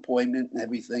with an appointment and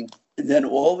everything. And then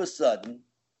all of a sudden,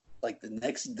 like the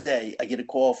next day, I get a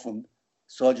call from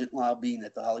Sergeant Laubine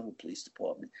at the Hollywood Police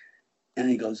Department. And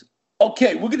he goes,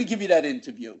 okay, we're going to give you that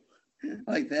interview.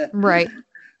 Like that. Right.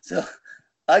 So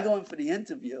I go in for the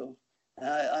interview, and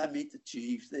I meet the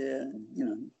chief there,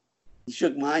 and, he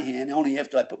shook my hand. Only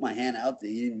after I put my hand out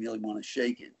there, he didn't really want to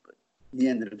shake it, but he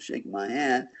ended up shaking my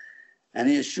hand. And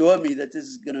he assured me that this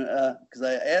is going to, because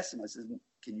I asked him, I said,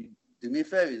 can you do me a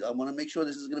favor? I want to make sure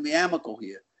this is going to be amicable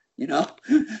here,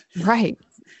 Right.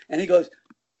 And he goes,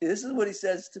 this is what he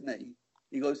says to me.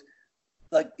 He goes,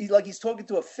 like he's talking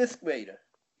to a fifth grader.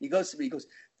 He goes to me, he goes,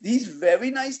 these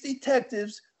very nice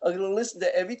detectives are going to listen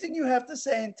to everything you have to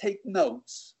say and take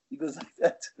notes. He goes like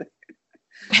that to me.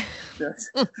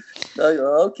 So I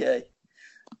go, okay.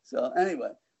 So anyway,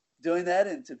 during that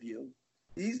interview,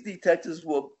 these detectives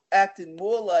were acting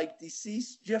more like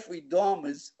deceased Jeffrey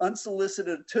Dahmer's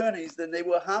unsolicited attorneys than they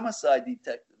were homicide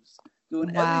detectives,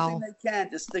 doing everything they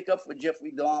can to stick up for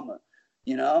Jeffrey Dahmer,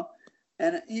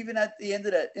 And even at the end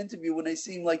of that interview, when they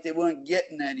seemed like they weren't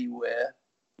getting anywhere,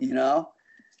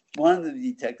 one of the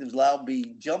detectives,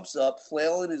 Laubine, jumps up,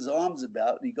 flailing his arms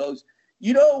about, and he goes,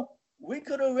 we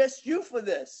could arrest you for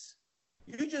this.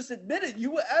 You just admitted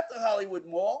you were at the Hollywood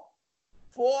Mall.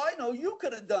 For all I know, you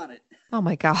could have done it. Oh,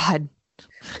 my God.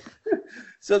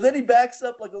 So then he backs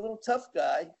up like a little tough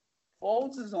guy,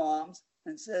 folds his arms,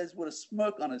 and says with a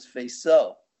smirk on his face,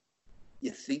 so,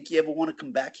 you think you ever want to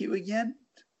come back here again?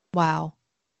 Wow.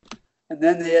 And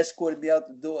then they escorted me out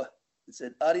the door and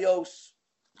said, adios.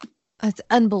 That's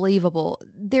unbelievable.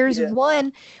 There's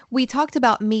one, we talked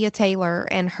about Mia Taylor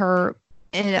and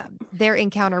their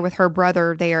encounter with her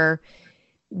brother there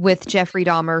with Jeffrey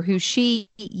Dahmer, who she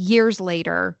years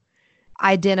later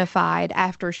identified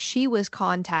after she was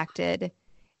contacted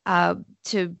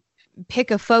to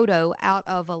pick a photo out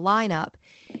of a lineup.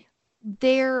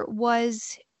 There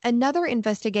was another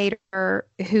investigator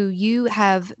who you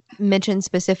have mentioned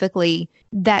specifically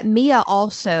that Mia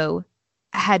also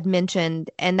had mentioned,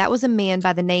 and that was a man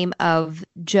by the name of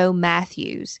Joe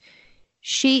Matthews.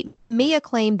 Mia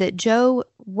claimed that Joe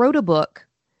wrote a book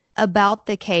about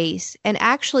the case and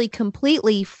actually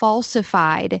completely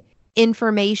falsified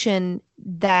information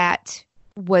that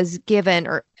was given,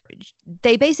 or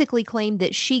they basically claimed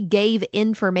that she gave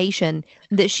information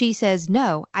that she says,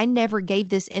 no, I never gave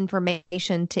this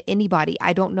information to anybody.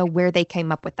 I don't know where they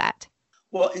came up with that.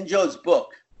 Well, in Joe's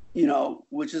book,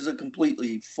 which is a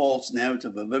completely false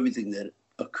narrative of everything that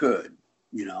occurred,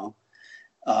 the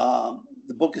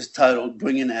book is titled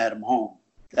Bringing Adam Home.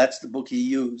 That's the book he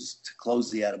used to close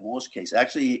the Adam Walsh case.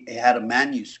 Actually, he had a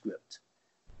manuscript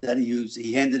that he used.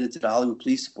 He handed it to the Hollywood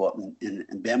Police Department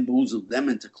and bamboozled them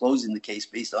into closing the case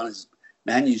based on his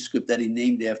manuscript that he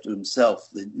named after himself,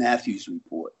 the Matthews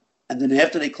Report. And then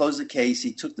after they closed the case,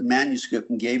 he took the manuscript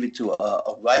and gave it to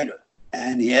a writer.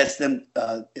 And he asked them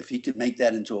if he could make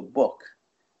that into a book.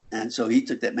 And so he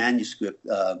took that manuscript,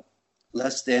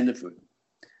 Les Standiford,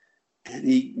 and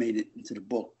he made it into the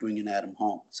book, Bringing Adam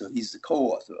Home. So he's the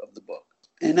co-author of the book.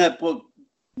 In that book,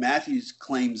 Matthews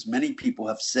claims many people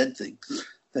have said things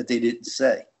that they didn't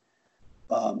say.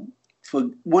 For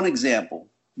one example,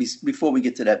 before we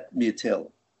get to that Mia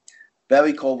Taylor,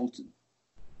 Barry Colvilleton.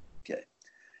 Okay.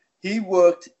 He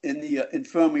worked in the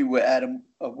infirmary where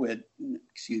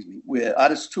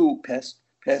Otis Toole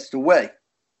passed away.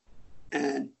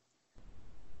 And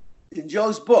in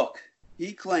Joe's book,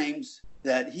 he claims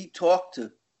that he talked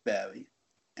to Barry,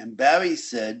 and Barry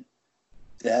said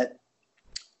that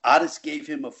Otis gave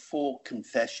him a full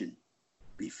confession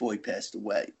before he passed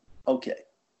away. Okay.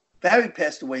 Barry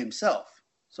passed away himself,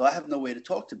 so I have no way to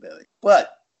talk to Barry.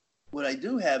 But what I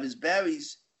do have is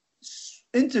Barry's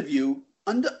interview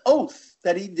under oath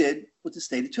that he did with the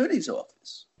state attorney's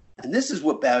office. And this is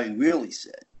what Barry really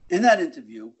said. In that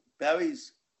interview,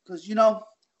 because,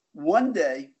 one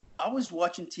day I was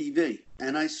watching TV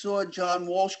and I saw John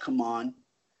Walsh come on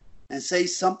and say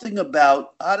something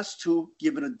about Otis II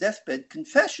giving a deathbed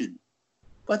confession.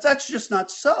 But that's just not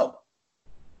so.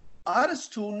 Otis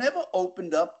II never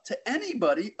opened up to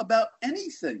anybody about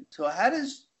anything. So how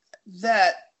does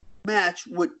that match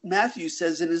what Matthews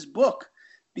says in his book?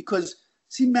 Because,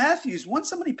 see, Matthews, once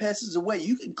somebody passes away,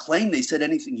 you can claim they said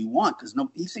anything you want because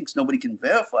he thinks nobody can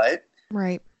verify it.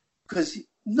 Right. Because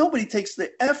nobody takes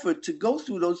the effort to go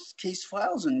through those case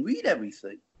files and read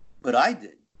everything. But I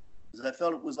did. Because I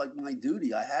felt it was like my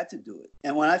duty. I had to do it.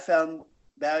 And when I found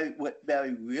what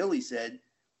Barry really said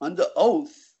under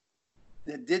oath,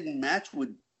 that didn't match what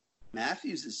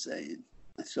Matthews is saying,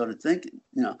 I started thinking,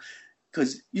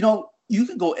 because, you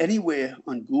can go anywhere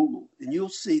on Google and you'll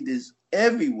see there's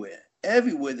everywhere,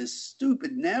 this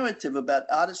stupid narrative about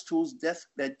Otis II's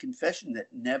deathbed confession that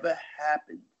never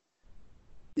happened.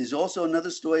 There's also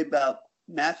another story about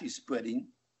Matthews spreading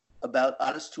about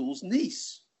Otis II's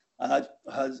niece. Her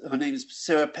name is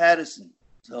Sarah Patterson.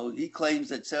 So he claims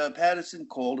that Sarah Patterson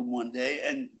called him one day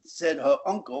and said her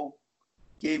uncle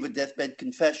gave a deathbed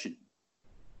confession.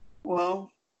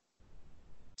 Well,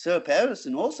 Sarah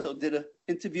Patterson also did an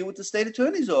interview with the state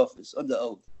attorney's office under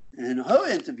oath. And in her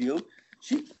interview,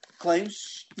 she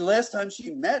claims the last time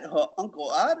she met her uncle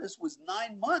Otis was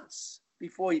 9 months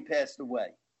before he passed away.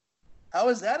 How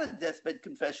is that a deathbed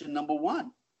confession, number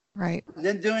one? Right. And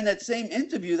then during that same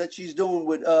interview that she's doing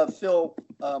with Phil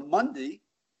Mundy,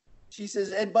 she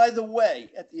says, and by the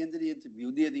way, at the end of the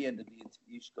interview, near the end of the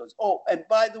interview, she goes, oh, and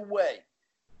by the way,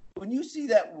 when you see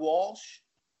that Walsh,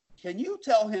 can you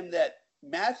tell him that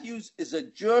Matthews is a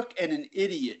jerk and an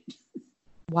idiot?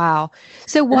 Wow.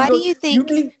 So why do you think...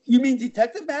 You mean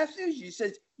Detective Matthews? She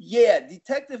says, yeah,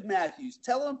 Detective Matthews.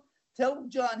 Tell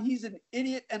John he's an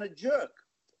idiot and a jerk.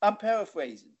 I'm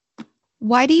paraphrasing.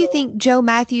 Why do you think Joe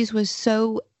Matthews was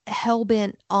so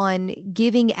hell-bent on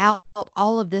giving out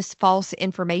all of this false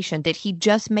information? Did he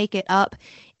just make it up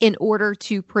in order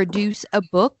to produce a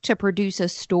book, to produce a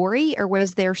story, or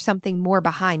was there something more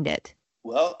behind it?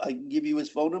 Well, I can give you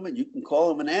his phone number and you can call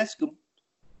him and ask him.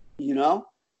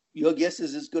 Your guess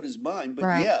is as good as mine. But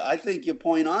right. Yeah, I think you're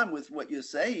point on with what you're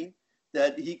saying,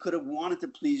 that he could have wanted to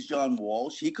please John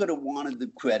Walsh. He could have wanted the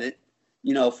credit,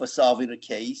 for solving a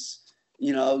case.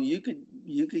 You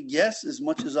could guess as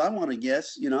much as I want to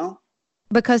guess,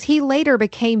 Because he later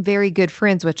became very good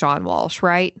friends with John Walsh,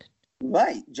 right?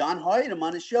 Right. John hired him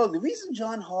on his show. The reason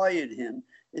John hired him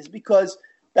is because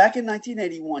back in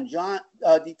 1981,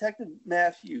 Detective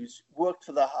Matthews worked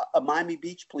for the Miami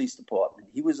Beach Police Department.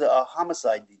 He was a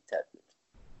homicide detective.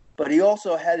 But he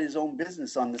also had his own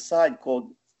business on the side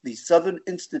called the Southern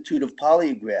Institute of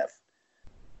Polygraph.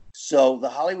 So the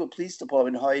Hollywood Police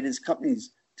Department hired his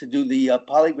companies to do the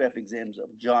polygraph exams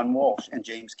of John Walsh and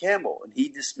James Campbell. And he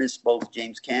dismissed both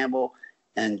James Campbell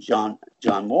and John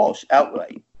Walsh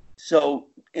outright. So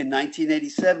in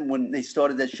 1987, when they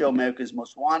started that show, America's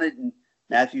Most Wanted, and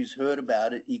Matthews heard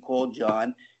about it, he called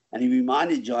John and he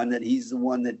reminded John that he's the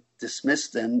one that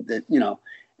dismissed them,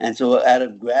 and so out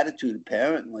of gratitude,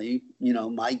 apparently,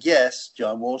 my guess,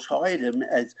 John Walsh hired him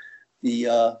as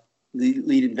the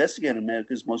lead investigator in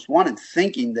America's Most Wanted,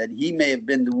 thinking that he may have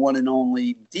been the one and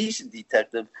only decent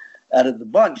detective out of the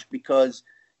bunch because,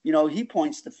 he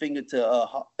points the finger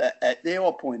to, they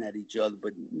all point at each other,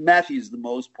 but Matthews the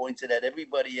most points it at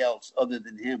everybody else other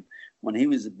than him when he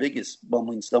was the biggest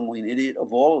bumbling, stumbling idiot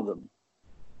of all of them,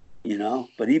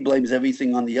 but he blames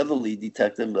everything on the other lead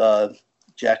detective,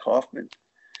 Jack Hoffman.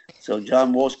 So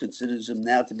John Walsh considers him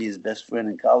now to be his best friend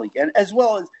and colleague, and as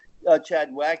well as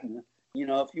Chad Wagner.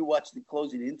 If you watch the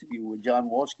closing interview where John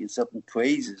Walsh gets up and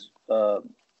praises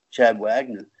Chad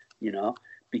Wagner,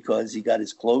 because he got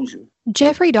his closure.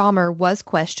 Jeffrey Dahmer was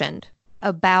questioned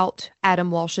about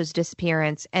Adam Walsh's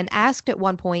disappearance and asked at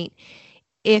one point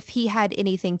if he had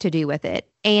anything to do with it.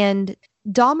 And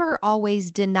Dahmer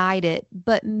always denied it,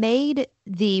 but made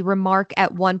the remark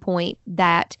at one point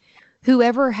that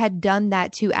whoever had done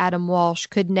that to Adam Walsh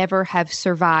could never have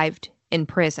survived in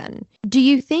prison. Do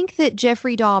you think that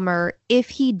Jeffrey Dahmer, if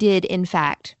he did in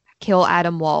fact kill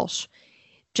Adam Walsh,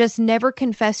 just never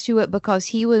confessed to it because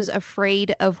he was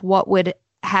afraid of what would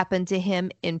happen to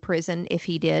him in prison if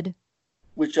he did?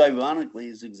 Which ironically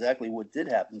is exactly what did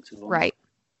happen to him. Right.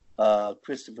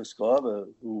 Christopher Scarver,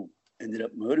 who ended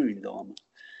up murdering Dahmer.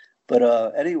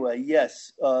 But anyway,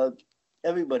 yes,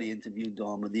 Everybody interviewed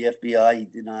Dahmer. The FBI, he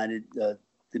denied it.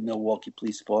 The Milwaukee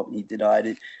Police Department, he denied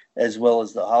it, as well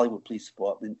as the Hollywood Police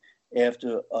Department.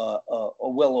 After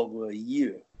well over a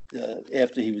year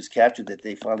after he was captured, that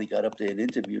they finally got up there and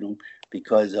interviewed him,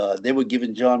 because they were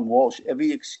giving John Walsh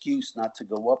every excuse not to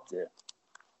go up there.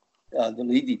 The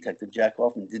lead detective, Jack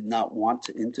Hoffman, did not want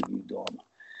to interview Dahmer,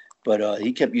 but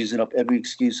he kept using up every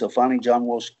excuse. So finally, John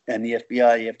Walsh and the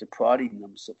FBI, after prodding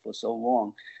them for so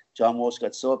long, John Walsh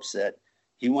got so upset,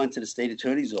 he went to the state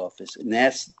attorney's office and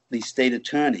asked the state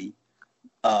attorney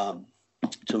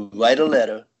to write a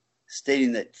letter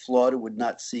stating that Florida would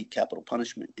not seek capital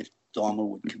punishment if Dahmer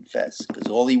would confess,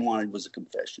 because all he wanted was a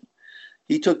confession.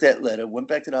 He took that letter, went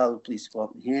back to the Hollywood Police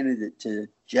Department, handed it to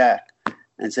Jack,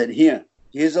 and said,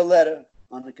 here's a letter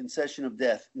on the concession of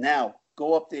death. Now,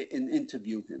 go up there and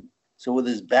interview him. So with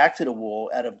his back to the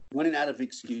wall, running out of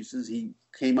excuses, he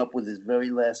came up with his very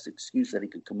last excuse that he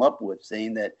could come up with,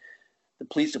 saying that the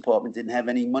police department didn't have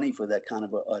any money for that kind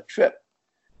of a trip.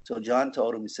 So John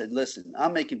told him, he said, listen,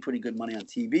 I'm making pretty good money on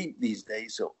TV these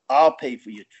days, so I'll pay for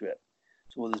your trip.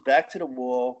 So with his back to the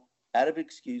wall, out of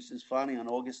excuses, finally on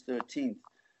August 13th,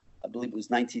 I believe it was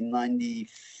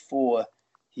 1994,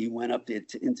 he went up there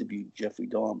to interview Jeffrey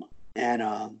Dahmer.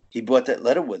 And he brought that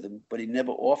letter with him, but he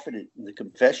never offered it in the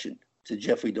confession to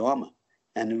Jeffrey Dahmer.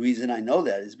 And the reason I know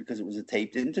that is because it was a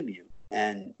taped interview.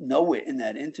 And nowhere in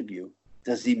that interview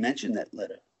does he mention that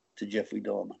letter to Jeffrey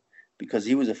Dahmer, because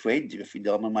he was afraid Jeffrey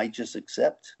Dahmer might just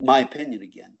accept my opinion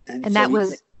again. And so that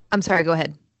was, I'm sorry, go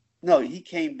ahead. No, he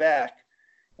came back.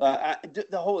 The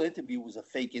whole interview was a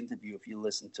fake interview if you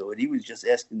listen to it. He was just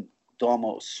asking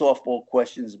Dahmer softball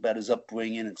questions about his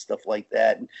upbringing and stuff like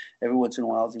that. And every once in a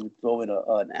while, he would throw in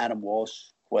an Adam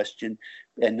Walsh question,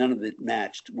 and none of it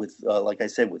matched with, like I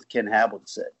said, with Ken Habel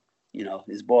said,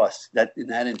 his boss. That in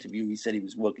that interview, he said he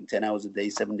was working 10 hours a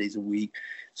day, 7 days a week,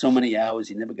 so many hours.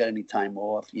 He never got any time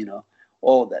off,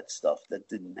 all of that stuff that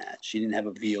didn't match. He didn't have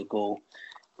a vehicle.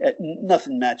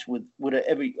 Nothing matched with what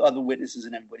every other witnesses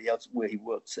and everybody else where he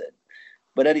worked said.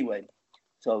 But anyway,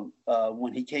 so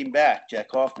when he came back,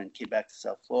 Jack Hoffman came back to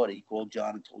South Florida. He called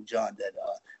John and told John that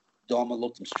Dahmer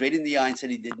looked him straight in the eye and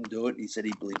said he didn't do it. He said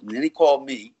he believed him. And then he called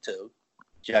me too.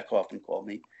 Jack Hoffman called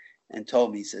me and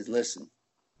told me, he says, listen,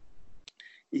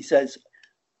 he says,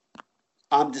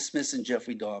 I'm dismissing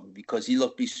Jeffrey Dahmer because he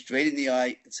looked me straight in the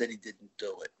eye and said he didn't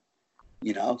do it.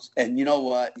 And you know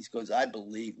what? He goes, I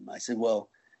believe him. I said, well,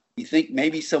 you think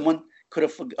maybe someone could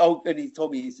have forgotten? Oh, and he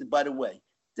told me, he said, by the way,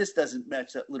 this doesn't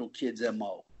match that little kid's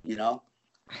MO,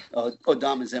 or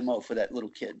Dahmer's MO for that little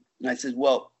kid. And I said,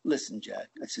 well, listen, Jack.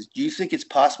 I said, do you think it's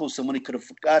possible somebody could have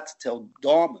forgot to tell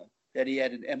Dahmer that he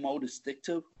had an MO to stick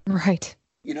to? Right.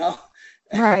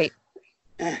 Right.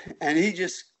 And he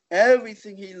just,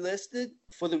 everything he listed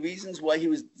for the reasons why he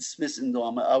was dismissing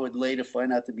Dahmer, I would later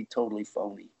find out to be totally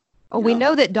phony. Well, we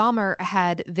know that Dahmer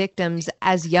had victims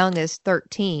as young as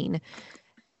 13.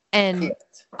 And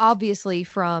correct. Obviously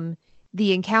from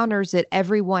the encounters that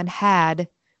everyone had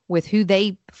with who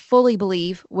they fully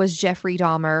believe was Jeffrey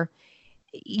Dahmer,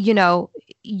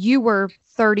 you were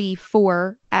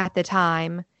 34 at the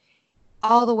time,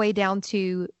 all the way down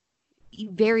to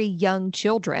very young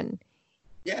children.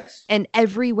 Yes. And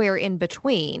everywhere in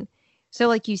between. So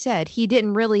like you said, he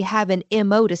didn't really have an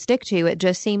MO to stick to. It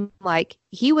just seemed like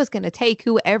he was going to take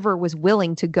whoever was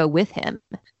willing to go with him.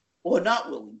 Or not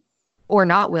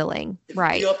willing. If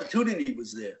right. The opportunity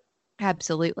was there.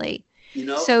 Absolutely.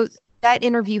 So that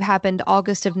interview happened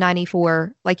August of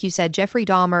 94. Like you said, Jeffrey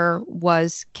Dahmer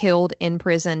was killed in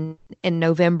prison in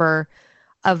November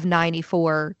of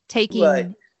 94,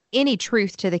 taking any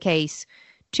truth to the case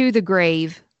to the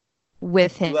grave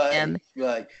with him.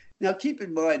 Right. Now, keep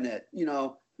in mind that,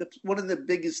 one of the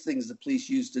biggest things the police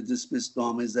used to dismiss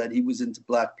Dahmer is that he was into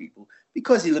black people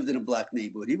because he lived in a black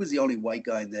neighborhood. He was the only white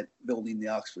guy in that building, the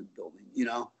Oxford building,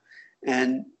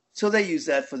 And so they use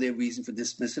that for their reason for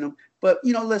dismissing him. But,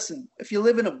 listen, if you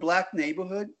live in a black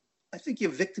neighborhood, I think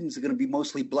your victims are going to be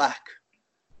mostly black,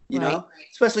 you know,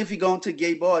 especially if you go into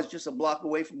gay bars just a block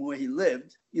away from where he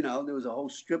lived. There was a whole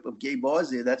strip of gay bars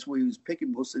there. That's where he was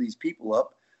picking most of these people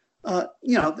up. They're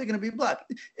going to be black.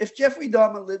 If Jeffrey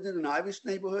Dahmer lived in an Irish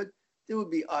neighborhood, there would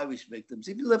be Irish victims.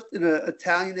 If he lived in an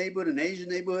Italian neighborhood, an Asian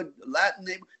neighborhood, a Latin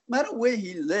neighborhood, no matter where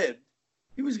he lived,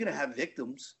 he was going to have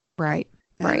victims. Right.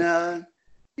 And,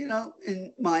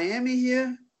 in Miami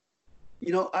here,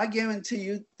 I guarantee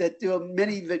you that there are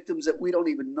many victims that we don't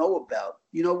even know about.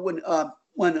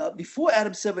 When before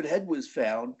Adam's severed head was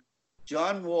found,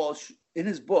 John Walsh, in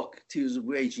his book, Tears of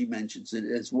Rage, he mentions it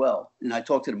as well. And I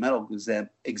talked to the medical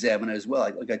examiner as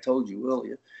well, like I told you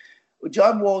earlier.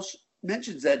 John Walsh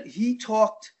mentions that he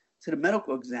talked to the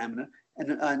medical examiner, and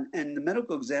the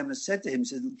medical examiner said to him,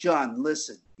 said, John,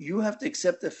 listen, you have to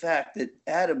accept the fact that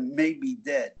Adam may be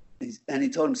dead. And he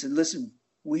told him, said, listen,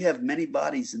 we have many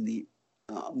bodies in the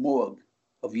morgue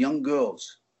of young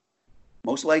girls,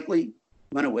 most likely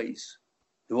runaways.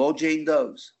 They're all Jane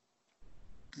Does.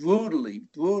 Brutally.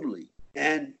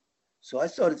 And so I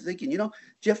started thinking,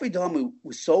 Jeffrey Dahmer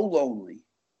was so lonely.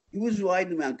 He was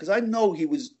riding around because I know he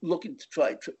was looking to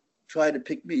try to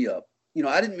pick me up.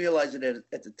 I didn't realize it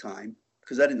at the time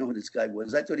because I didn't know who this guy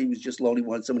was. I thought he was just lonely,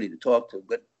 wanted somebody to talk to.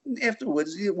 But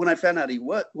afterwards, when I found out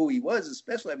who he was,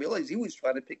 especially, I realized he was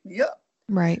trying to pick me up.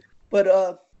 Right. But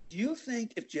do you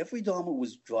think if Jeffrey Dahmer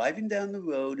was driving down the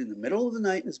road in the middle of the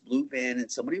night in his blue van and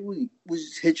somebody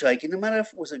was hitchhiking, no matter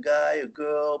if it was a guy, a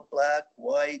girl, black,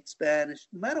 white, Spanish,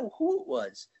 no matter who it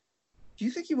was, do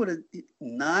you think he would have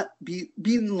not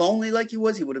being lonely like he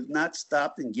was, he would have not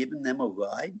stopped and given them a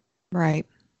ride? Right.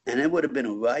 And it would have been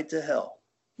a ride to hell.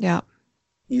 Yeah.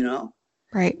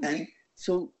 Right. And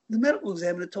so the medical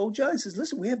examiner told John, he says,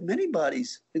 listen, we have many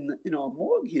bodies in our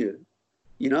morgue here,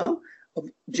 of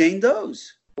Jane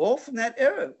Does, all from that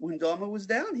era when Dahmer was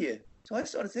down here. So I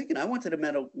started thinking, I went to the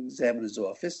medical examiner's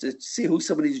office to see who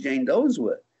some of these Jane Does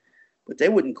were, but they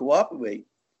wouldn't cooperate.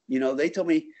 They told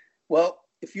me, well,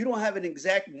 if you don't have an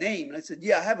exact name, and I said,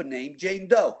 yeah, I have a name, Jane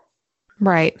Doe.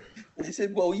 Right. And I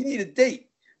said, well, you need a date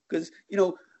because,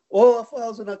 all our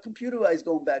files are not computerized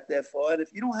going back that far. And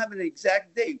if you don't have an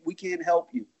exact date, we can't help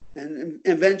you. And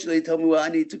eventually they told me, well, I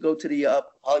need to go to the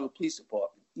Hollywood Police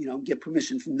Department, get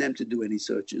permission from them to do any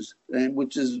searches, and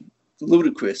which is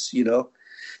ludicrous,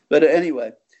 But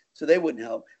anyway, so they wouldn't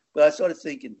help. But I started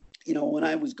thinking, when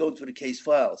I was going through the case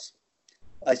files,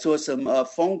 I saw some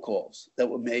phone calls that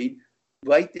were made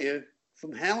right there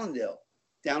from Hallandale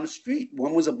down the street.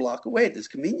 One was a block away at this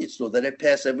convenience store that I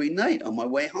pass every night on my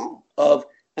way home.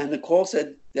 And the call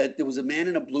said that there was a man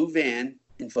in a blue van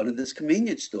in front of this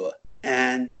convenience store.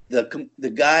 And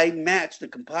the guy matched the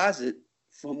composite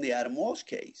from the Adam Walsh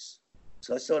case.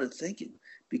 So I started thinking,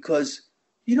 because,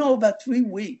 about 3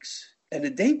 weeks, and the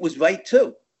date was right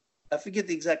too. I forget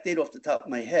the exact date off the top of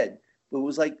my head, but it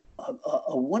was like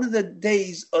one of the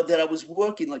days that I was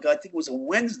working, like I think it was a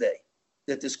Wednesday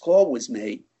that this call was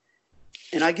made.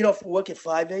 And I get off work at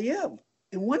 5 a.m.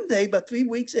 And one day, about 3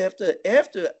 weeks after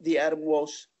the Adam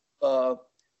Walsh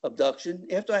abduction,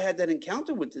 after I had that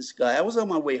encounter with this guy, I was on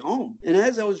my way home. And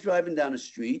as I was driving down the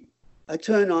street, I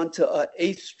turn onto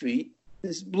 8th Street.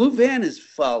 This blue van is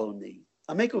following me.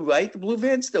 I make a right, the blue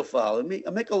van's still following me. I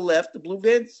make a left, the blue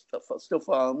van's still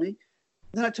following me.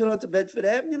 Then I turn onto Bedford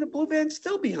Avenue, and the blue van's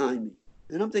still behind me.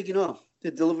 And I'm thinking,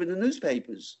 they're delivering the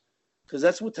newspapers, because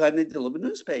that's what time they deliver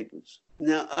newspapers.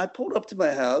 Now, I pulled up to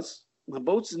my house. My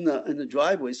boat's in the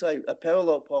driveway, so I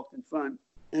parallel parked in front,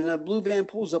 and a blue van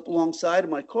pulls up alongside of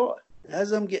my car.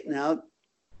 As I'm getting out,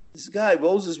 this guy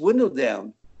rolls his window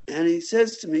down, and he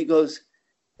says to me, he goes,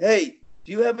 hey,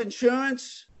 do you have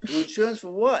insurance? Insurance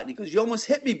for what? He goes, you almost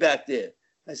hit me back there.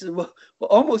 I said, well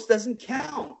almost doesn't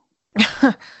count.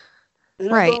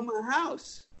 And I go in my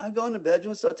house. I go in the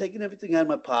bedroom, start taking everything out of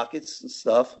my pockets and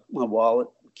stuff, my wallet,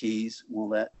 keys, and all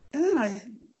that. And then I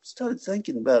started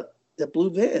thinking about that blue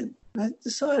van. I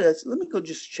decided, I said, let me go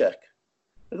just check.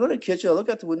 I go to the kitchen, I look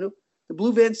out the window, the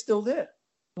blue van's still there.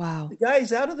 Wow. The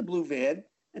guy's out of the blue van,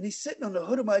 and he's sitting on the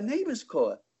hood of my neighbor's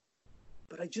car.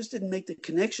 But I just didn't make the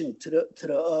connection to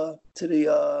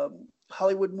the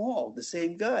Hollywood Mall, the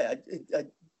same guy.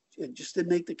 I just didn't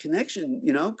make the connection,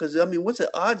 because, what's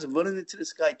the odds of running into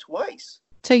this guy twice?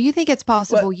 So you think it's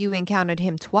possible you encountered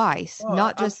him twice,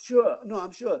 not just... I'm sure. No,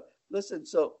 I'm sure. Listen,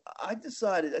 so I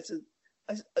decided, I said,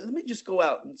 let me just go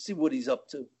out and see what he's up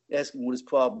to, ask him what his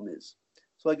problem is.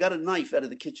 So I got a knife out of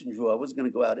the kitchen drawer. I wasn't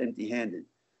going to go out empty-handed.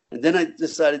 And then I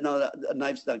decided, no, a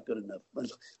knife's not good enough.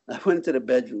 I went into the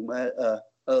bedroom,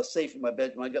 a safe in my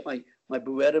bedroom. I got my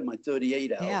Beretta, my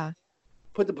 38 out. Yeah.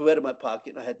 Put the Beretta in my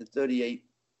pocket, and I had the 38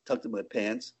 tucked in my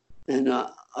pants. And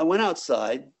I went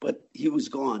outside, but he was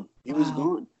gone. He was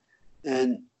gone.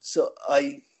 And so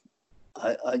I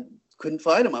couldn't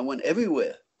find him. I went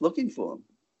everywhere looking for him.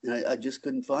 And I just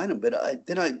couldn't find him. But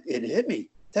it hit me.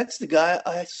 That's the guy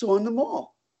I saw in the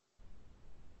mall.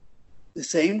 The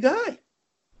same guy.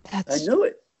 I knew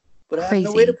it. But I had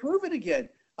no way to prove it again.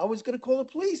 I was going to call the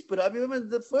police. But I remember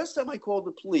the first time I called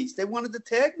the police, they wanted the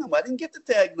tag number. I didn't get the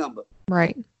tag number.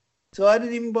 Right. So I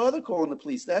didn't even bother calling the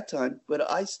police that time. But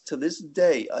to this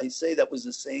day, I say that was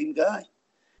the same guy.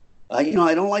 I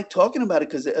don't like talking about it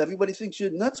because everybody thinks you're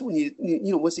nuts when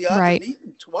you what's the odds of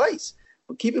meeting twice?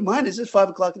 But keep in mind, this is 5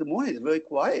 o'clock in the morning. It's very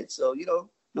quiet. So,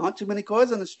 not too many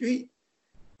cars on the street.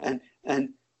 And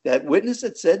That witness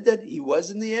that said that he was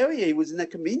in the area, he was in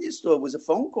that convenience store, was a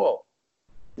phone call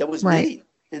that was made.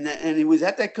 And he was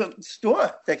at that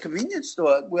store, that convenience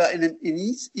store. Well, and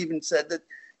he even said that,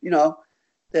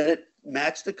 that it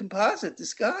matched the composite,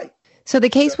 this guy. So the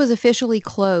case was officially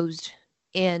closed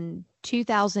in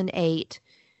 2008.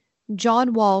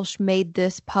 John Walsh made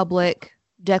this public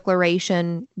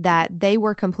declaration that they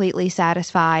were completely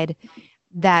satisfied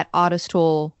that Otto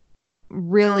Stoll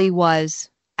really was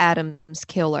Adam's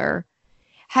killer.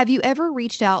 Have you ever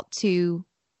reached out to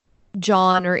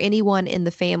John or anyone in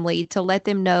the family to let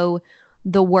them know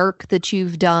the work that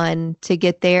you've done to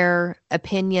get their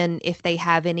opinion, if they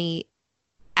have any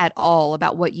at all,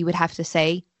 about what you would have to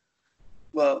say?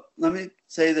 Well, let me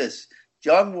say this.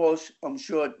 John Walsh, I'm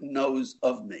sure, knows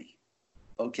of me,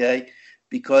 okay?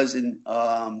 Because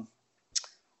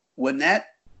when that,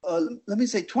 let me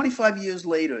say 25 years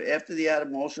later, after the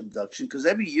Adam Walsh abduction, because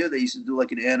every year they used to do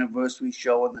like an anniversary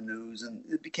show on the news, and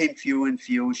it became fewer and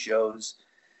fewer shows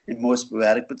and more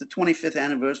sporadic. But the 25th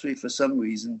anniversary, for some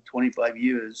reason, 25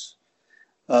 years,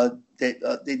 they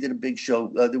did a big show.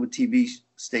 There were TV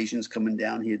stations coming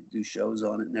down here to do shows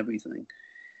on it and everything.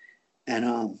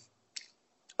 And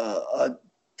a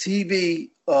TV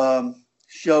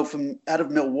show from out of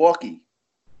Milwaukee,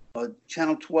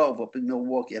 Channel 12 up in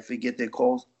Milwaukee. I forget their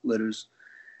call letters.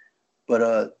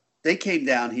 But they came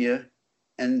down here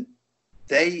and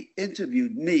they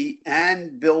interviewed me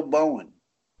and Bill Bowen,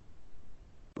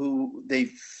 who they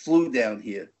flew down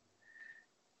here.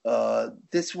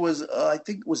 This was, I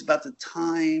think it was about the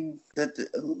time that,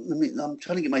 I'm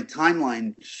trying to get my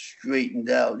timeline straightened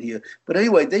out here. But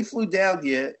anyway, they flew down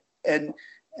here and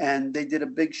they did a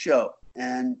big show.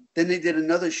 And then they did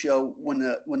another show when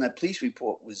that police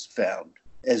report was found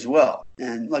as well.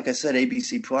 And like I said,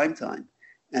 ABC Primetime.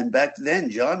 And back then,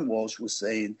 John Walsh was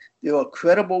saying there are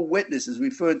credible witnesses,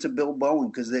 referring to Bill Bowen,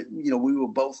 because we were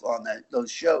both on those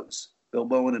shows, Bill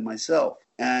Bowen and myself.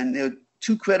 And there were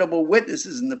two credible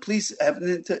witnesses, and the police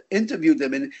haven't interviewed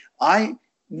them. And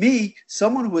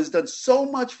someone who has done so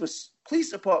much for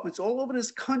police departments all over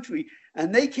this country,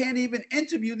 and they can't even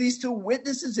interview these two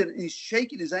witnesses, and he's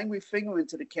shaking his angry finger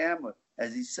into the camera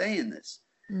as he's saying this.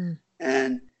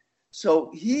 And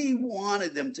so he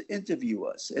wanted them to interview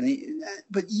us,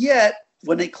 but yet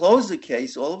when they close the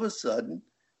case, all of a sudden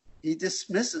he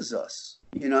dismisses us.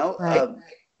 Right.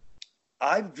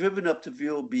 I've driven up to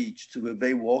Vero Beach to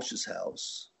Reve Walsh's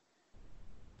house,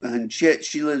 and she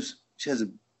has a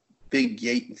big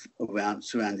gate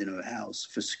surrounding her house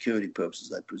for security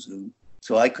purposes, I presume.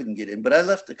 So I couldn't get in, but I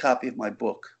left a copy of my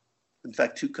book, in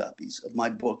fact, 2 copies of my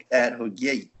book at her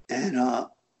gate. And one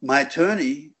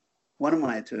of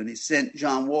my attorneys, sent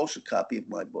John Walsh a copy of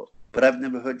my book, but I've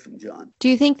never heard from John. Do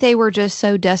you think they were just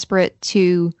so desperate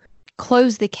to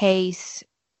close the case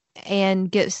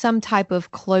and get some type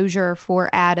of closure for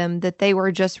Adam that they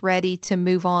were just ready to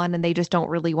move on, and they just don't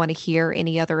really want to hear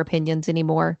any other opinions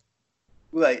anymore?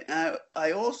 Right.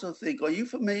 I also think, are you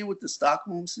familiar with the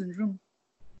Stockholm Syndrome?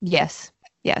 Yes.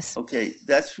 Okay.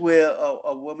 That's where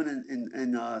a woman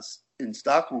in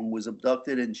Stockholm was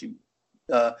abducted, and she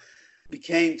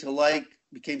became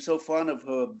so fond of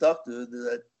her abductor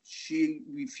that she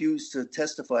refused to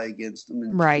testify against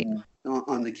him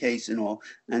on the case and all.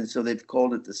 And so they've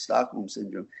called it the Stockholm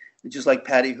Syndrome. It's just like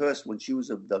Patty Hearst, when she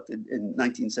was abducted in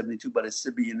 1972 by the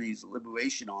Symbionese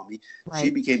Liberation Army. Right.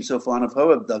 She became so fond of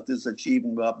her abductors that she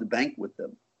even robbed a bank with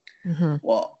them. Mm-hmm.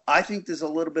 Well, I think there's a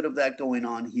little bit of that going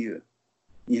on here.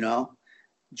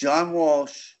 John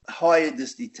Walsh hired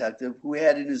this detective who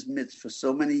had in his midst for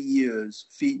so many years,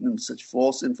 feeding him such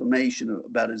false information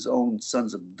about his own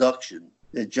son's abduction,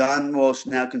 that John Walsh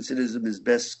now considers him his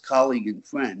best colleague and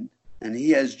friend. And he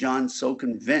has John so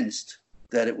convinced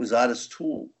that it was Otto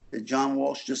Stoll that John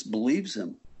Walsh just believes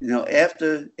him.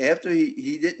 After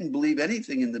he didn't believe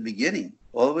anything in the beginning,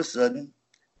 all of a sudden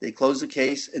they close the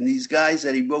case, and these guys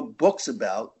that he wrote books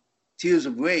about, Tears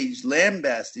of Rage,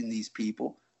 lambasting these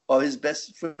people, are his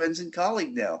best friends and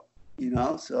colleague now.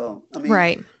 So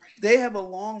right. They have a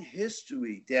long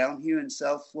history down here in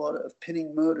South Florida of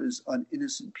pinning murders on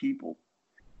innocent people,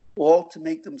 all to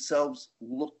make themselves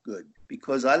look good.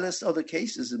 Because I list other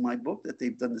cases in my book that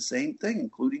they've done the same thing,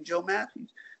 including Joe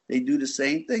Matthews. They do the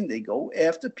same thing. They go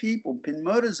after people, pin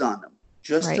murders on them,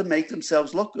 just to make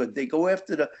themselves look good. They go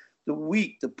after the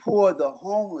weak, the poor, the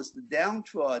homeless, the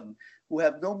downtrodden, who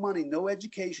have no money, no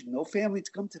education, no family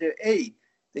to come to their aid.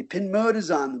 They pin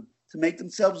murders on them to make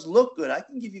themselves look good. I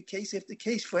can give you case after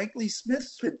case. Frank Lee Smith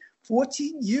spent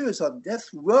 14 years on death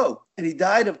row, and he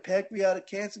died of pancreatic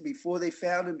cancer before they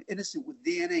found him innocent with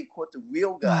DNA and caught the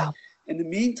real guy. Wow. In the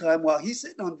meantime, while he's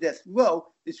sitting on death row,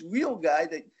 this real guy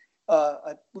that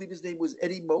I believe his name was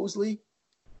Eddie Mosley,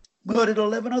 murdered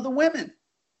 11 other women.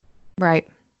 Right.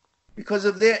 Because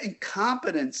of their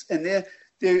incompetence and their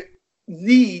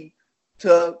need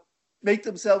to make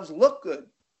themselves look good.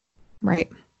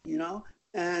 Right. You know,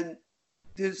 and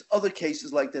there's other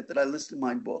cases like that I list in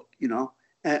my book, you know.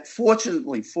 And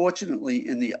fortunately,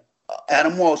 in the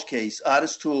Adam Walsh case,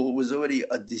 Otis Toole was already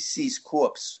a deceased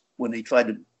corpse when they tried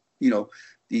to, you know,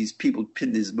 these people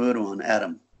pinned his murder on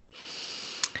Adam.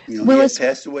 You know, Willis, he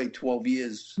had passed away 12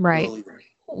 years earlier.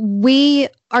 We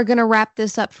are going to wrap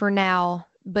this up for now,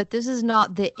 but this is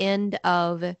not the end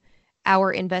of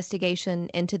our investigation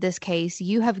into this case.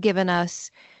 You have given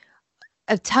us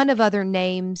a ton of other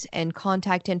names and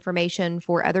contact information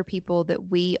for other people that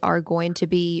we are going to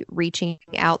be reaching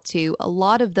out to. A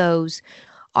lot of those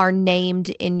are named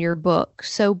in your book.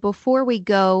 So before we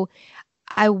go,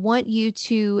 I want you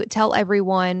to tell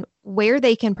everyone where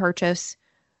they can purchase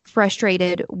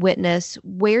Frustrated Witness,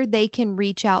 where they can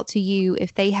reach out to you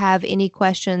if they have any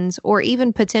questions or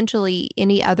even potentially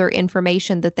any other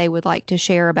information that they would like to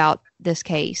share about this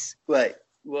case. Right.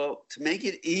 Well, to make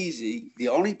it easy, the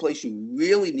only place you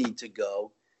really need to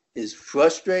go is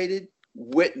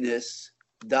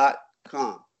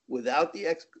frustratedwitness.com without the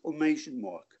exclamation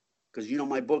mark. Because, you know,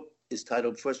 my book is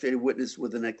titled Frustrated Witness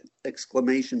with an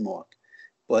exclamation mark.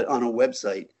 But on a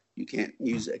website, you can't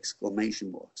use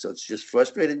exclamation mark. So it's just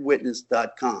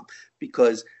frustratedwitness.com.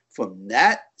 Because from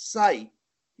that site,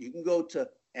 you can go to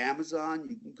Amazon,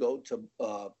 you can go to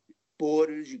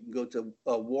Borders, you can go to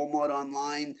Walmart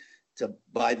online to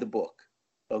buy the book.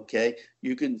 Okay?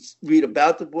 You can read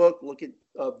about the book, look at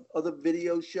other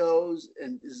video shows,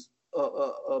 and there's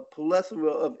a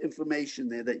plethora of information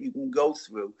there that you can go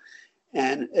through.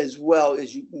 And as well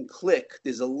as you can click,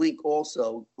 there's a link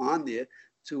also on there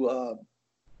to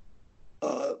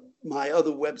my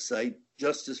other website,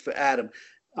 Justice for Adam.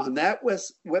 On that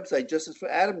website,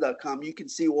 justiceforadam.com, you can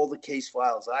see all the case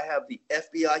files. I have the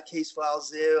FBI case files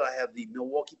there. I have the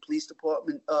Milwaukee Police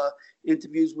Department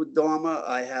interviews with Dahmer.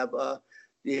 I have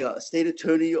the State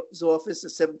Attorney's Office, the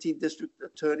 17th District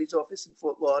Attorney's Office in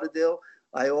Fort Lauderdale.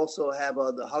 I also have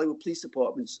the Hollywood Police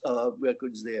Department's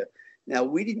records there. Now,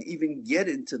 we didn't even get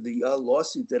into the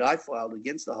lawsuit that I filed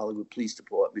against the Hollywood Police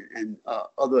Department and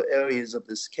other areas of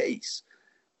this case.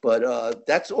 But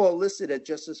that's all listed at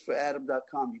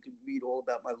justiceforadam.com. You can read all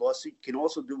about my lawsuit. You can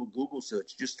also do a Google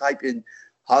search. Just type in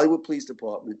Hollywood Police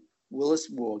Department,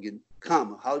 Willis Morgan,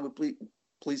 comma, Hollywood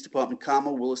Police Department,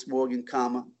 comma, Willis Morgan,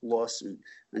 comma, lawsuit.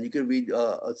 And you can read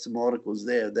some articles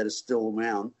there that are still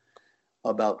around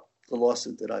about the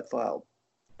lawsuit that I filed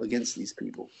against these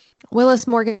people. Willis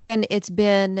Morgan, it's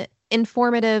been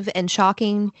informative and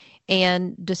shocking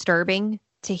and disturbing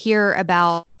to hear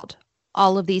about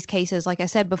all of these cases. Like I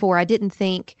said before, I didn't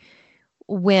think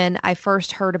when I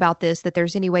first heard about this that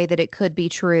there's any way that it could be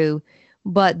true.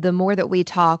 But the more that we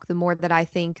talk, the more that I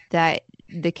think that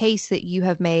the case that you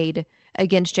have made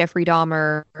against Jeffrey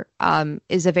Dahmer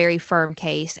is a very firm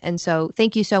case. And so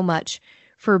thank you so much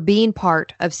for being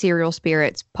part of Serial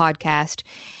Spirits podcast.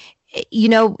 You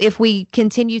know, if we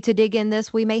continue to dig in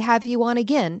this, we may have you on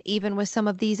again, even with some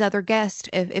of these other guests,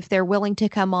 if they're willing to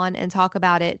come on and talk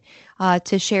about it,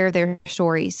 to share their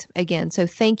stories again. So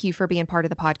thank you for being part of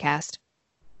the podcast.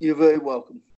 You're very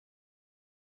welcome.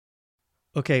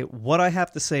 Okay, what I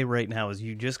have to say right now is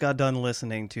you just got done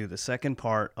listening to the second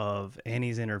part of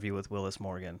Annie's interview with Willis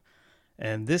Morgan.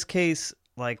 And this case,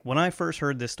 like when I first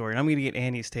heard this story, and I'm going to get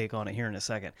Annie's take on it here in a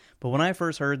second, but when I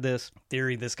first heard this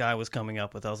theory this guy was coming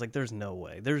up with, I was like, there's no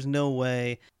way. There's no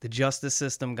way the justice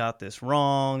system got this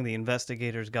wrong, the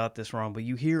investigators got this wrong, but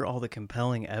you hear all the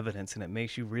compelling evidence and it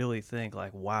makes you really think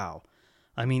like, wow.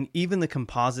 I mean, even the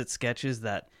composite sketches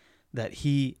that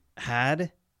he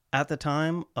had at the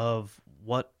time of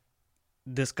what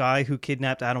this guy who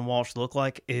kidnapped Adam Walsh looked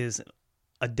like is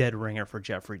a dead ringer for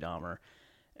Jeffrey Dahmer.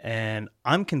 And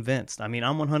I'm convinced, I'm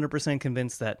 100%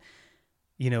 convinced that,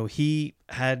 you know,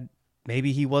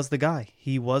 maybe he was the guy.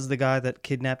 He was the guy that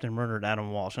kidnapped and murdered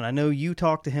Adam Walsh. And I know you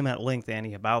talked to him at length,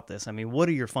 Annie, about this. I mean, what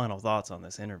are your final thoughts on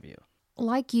this interview?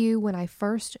 Like you, when I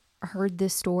first heard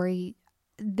this story,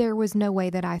 there was no way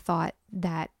that I thought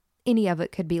that any of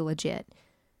it could be legit.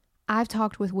 I've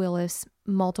talked with Willis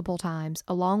multiple times,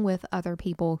 along with other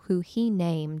people who he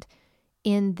named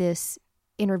in this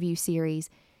interview series.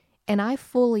 And I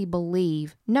fully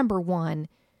believe, number one,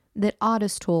 that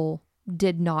Otis Toole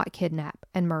did not kidnap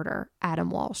and murder Adam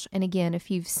Walsh. And again, if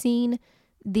you've seen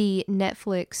the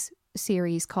Netflix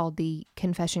series called The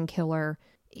Confession Killer,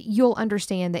 you'll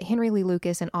understand that Henry Lee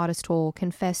Lucas and Otis Toole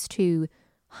confessed to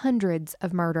hundreds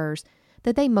of murders,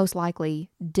 that they most likely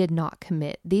did not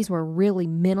commit. These were really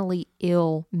mentally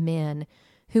ill men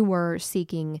who were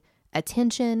seeking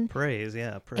attention, praise,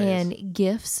 and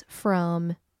gifts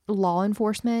from law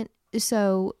enforcement.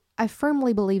 So I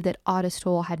firmly believe that Ottis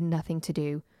Toole had nothing to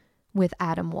do with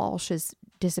Adam Walsh's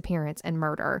disappearance and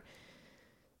murder.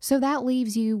 So that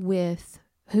leaves you with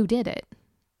who did it.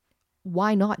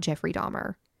 Why not Jeffrey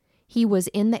Dahmer? He was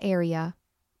in the area.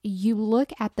 You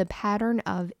look at the pattern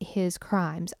of his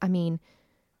crimes. I mean,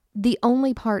 the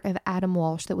only part of Adam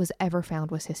Walsh that was ever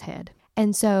found was his head.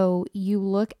 And so you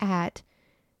look at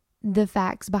the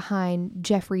facts behind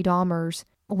Jeffrey Dahmer's,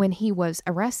 when he was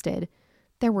arrested,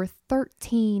 there were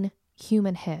 13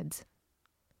 human heads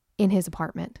in his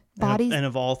apartment. Bodies. And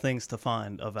of all things to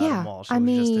find of Adam Walsh, it I was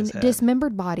mean, just his head.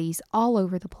 Dismembered bodies all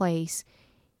over the place.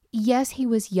 Yes, he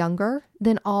was younger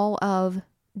than all of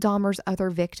Dahmer's other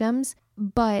victims,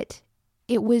 but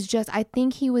it was just, I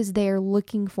think he was there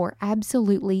looking for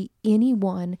absolutely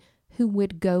anyone who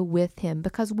would go with him,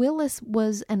 because Willis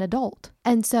was an adult.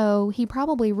 And so he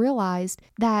probably realized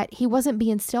that he wasn't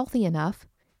being stealthy enough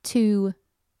to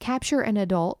capture an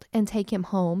adult and take him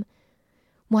home.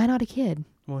 Why not a kid?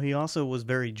 Well, he also was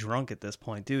very drunk at this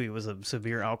point, too. He was a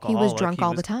severe alcoholic. He was drunk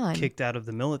all the time. Kicked out of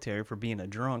the military for being a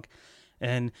drunk.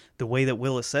 And the way that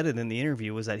Willis said it in the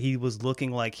interview was that he was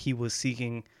looking like he was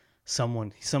seeking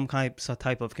some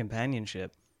type of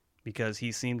companionship, because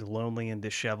he seemed lonely and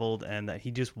disheveled, and that he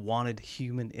just wanted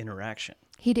human interaction.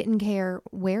 He didn't care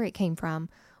where it came from,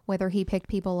 whether he picked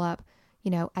people up,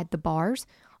 at the bars,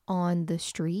 on the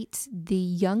streets. The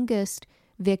youngest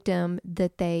victim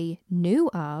that they knew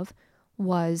of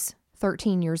was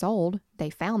 13 years old.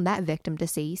 They found that victim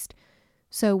deceased.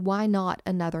 So why not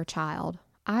another child?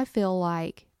 I feel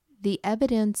like the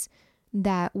evidence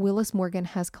that Willis Morgan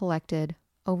has collected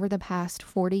over the past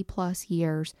 40 plus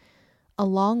years,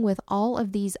 along with all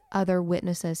of these other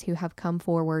witnesses who have come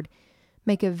forward,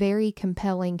 make a very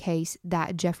compelling case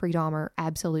that Jeffrey Dahmer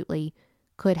absolutely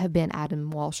could have been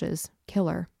Adam Walsh's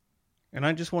killer. And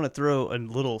I just want to throw a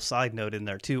little side note in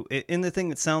there too. In the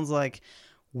thing, it sounds like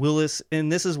Willis,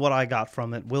 and this is what I got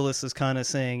from it, Willis is kind of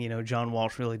saying, John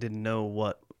Walsh really didn't know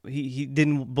what, he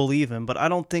didn't believe him, but I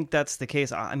don't think that's the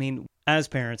case. I mean, as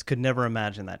parents, could never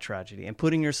imagine that tragedy. And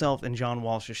putting yourself in John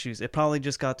Walsh's shoes, it probably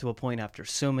just got to a point after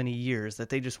so many years that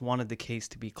they just wanted the case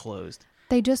to be closed.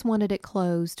 They just wanted it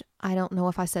closed. I don't know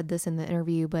if I said this in the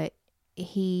interview, but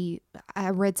I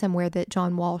read somewhere that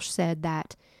John Walsh said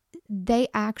that they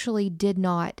actually did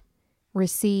not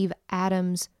receive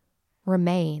Adam's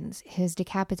remains, his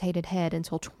decapitated head,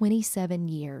 until 27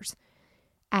 years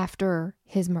after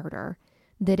his murder,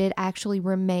 that it actually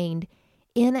remained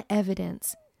in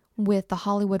evidence with the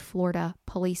Hollywood, Florida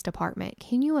Police Department.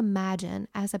 Can you imagine,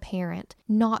 as a parent,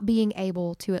 not being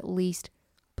able to at least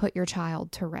put your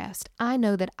child to rest? I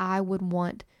know that I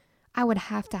would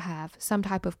have to have some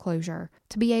type of closure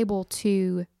to be able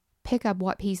to pick up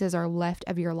what pieces are left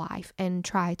of your life and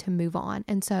try to move on.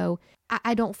 And so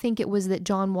I don't think it was that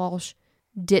John Walsh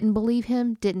didn't believe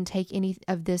him, didn't take any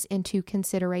of this into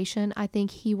consideration. I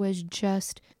think he was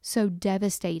just so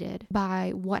devastated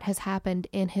by what has happened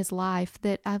in his life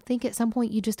that I think at some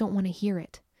point you just don't want to hear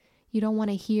it. You don't want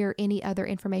to hear any other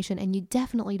information, and you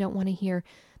definitely don't want to hear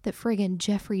that friggin'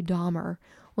 Jeffrey Dahmer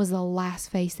was the last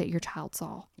face that your child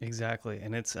saw. Exactly.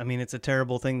 And it's a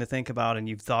terrible thing to think about, and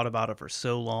you've thought about it for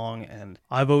so long. And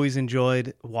I've always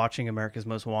enjoyed watching America's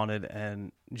Most Wanted,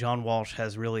 and John Walsh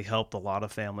has really helped a lot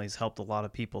of families, helped a lot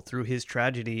of people through his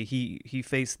tragedy. He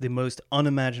faced the most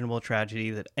unimaginable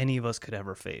tragedy that any of us could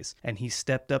ever face. And he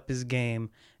stepped up his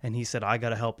game, and he said, I got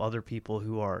to help other people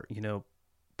who are,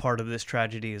 part of this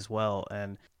tragedy as well.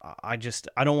 And I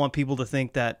don't want people to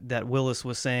think that Willis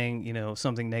was saying,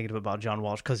 something negative about John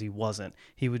Walsh, because he wasn't.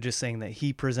 He was just saying that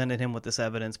he presented him with this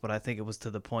evidence, but I think it was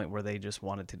to the point where they just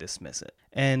wanted to dismiss it.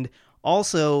 And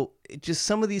also, just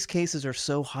some of these cases are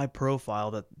so high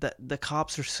profile that the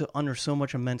cops are under so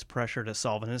much immense pressure to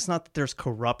solve it. And it's not that there's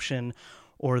corruption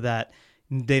or that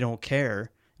they don't care.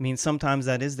 I mean, sometimes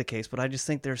that is the case, but I just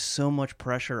think there's so much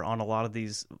pressure on a lot of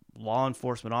these law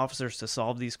enforcement officers to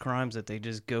solve these crimes that they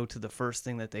just go to the first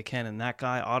thing that they can. And that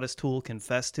guy, Ottis Toole,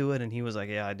 confessed to it, and he was like,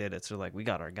 yeah, I did it. So like, we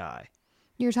got our guy.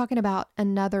 You're talking about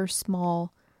another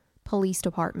small police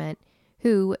department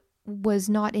who was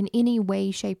not in any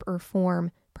way, shape, or form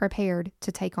prepared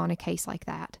to take on a case like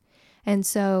that. And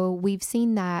so we've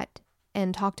seen that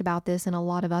and talked about this in a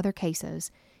lot of other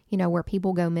cases, where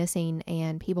people go missing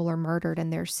and people are murdered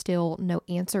and there's still no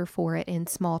answer for it in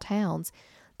small towns.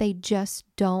 They just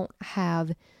don't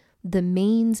have the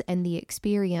means and the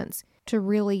experience to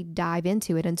really dive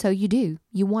into it. And so you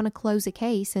want to close a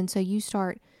case. And so you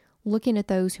start looking at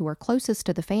those who are closest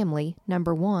to the family,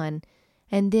 number one,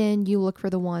 and then you look for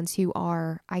the ones who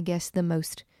are, I guess, the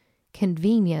most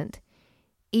convenient,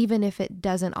 even if it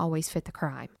doesn't always fit the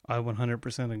crime. I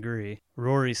 100% agree.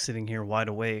 Rory's sitting here wide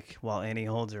awake while Annie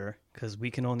holds her, because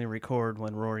we can only record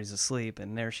when Rory's asleep,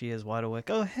 and there she is wide awake.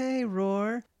 Oh, hey,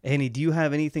 Roar. Annie, do you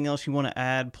have anything else you want to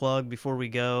add, plug before we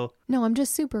go? No, I'm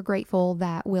just super grateful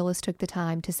that Willis took the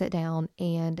time to sit down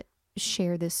and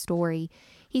share this story.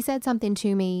 He said something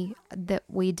to me that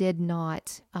we did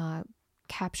not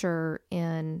capture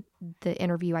in the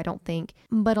interview, I don't think,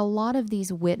 but a lot of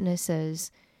these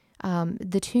witnesses,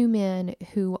 the two men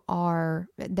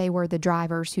they were the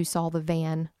drivers who saw the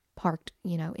van parked,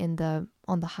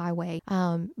 on the highway.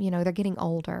 They're getting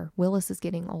older. Willis is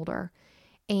getting older,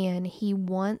 and he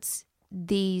wants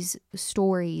these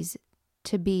stories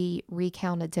to be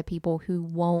recounted to people who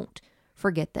won't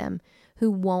forget them,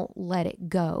 who won't let it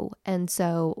go. And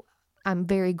so I'm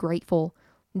very grateful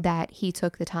that he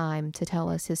took the time to tell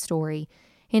us his story.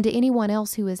 And to anyone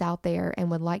else who is out there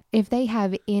and would like, if they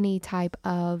have any type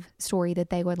of story that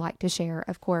they would like to share,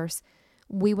 of course,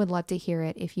 we would love to hear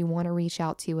it. If you want to reach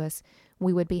out to us,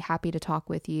 we would be happy to talk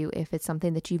with you. If it's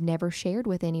something that you've never shared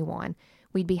with anyone,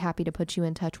 we'd be happy to put you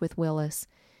in touch with Willis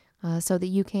so that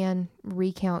you can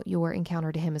recount your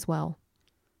encounter to him as well.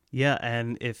 Yeah,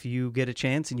 and if you get a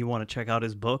chance and you want to check out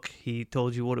his book, he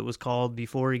told you what it was called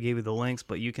before. He gave you the links,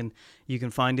 but you can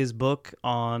find his book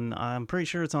on, I'm pretty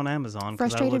sure it's on Amazon.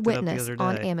 Frustrated Witness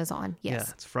on Amazon, yes.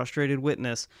 Yeah, it's Frustrated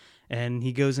Witness, and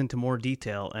he goes into more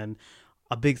detail. And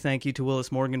a big thank you to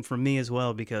Willis Morgan from me as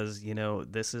well, because,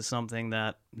 this is something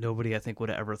that nobody, I think, would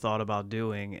have ever thought about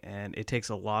doing. And it takes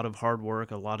a lot of hard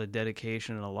work, a lot of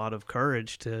dedication, and a lot of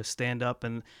courage to stand up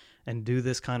and do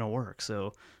this kind of work.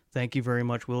 So thank you very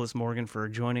much, Willis Morgan, for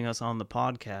joining us on the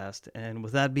podcast. And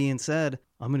with that being said,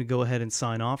 I'm going to go ahead and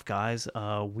sign off, guys.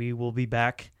 We will be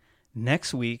back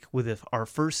next week with our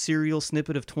first serial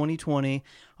snippet of 2020.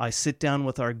 I sit down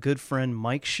with our good friend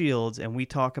Mike Shields, and we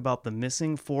talk about the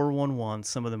missing 411,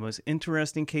 some of the most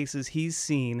interesting cases he's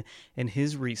seen in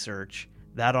his research.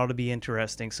 That ought to be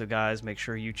interesting. So guys, make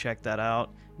sure you check that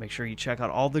out. Make sure you check out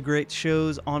all the great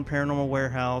shows on Paranormal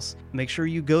Warehouse. Make sure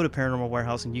you go to Paranormal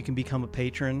Warehouse and you can become a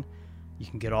patron. You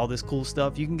can get all this cool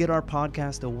stuff. You can get our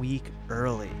podcast a week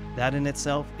early. That in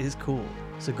itself is cool.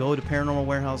 So go to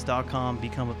paranormalwarehouse.com,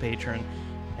 become a patron.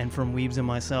 And from Weebs and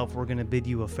myself, we're going to bid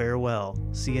you a farewell.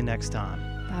 See you next time.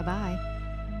 Bye-bye.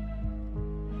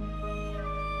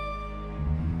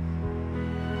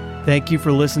 Thank you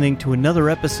for listening to another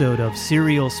episode of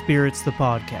Serial Spirits, the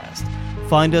podcast.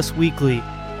 Find us weekly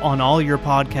on all your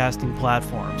podcasting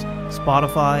platforms,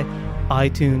 Spotify,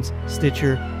 iTunes,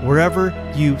 Stitcher, wherever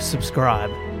you subscribe.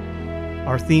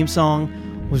 Our theme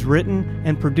song was written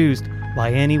and produced by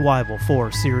Annie Weibel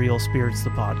for Serial Spirits, the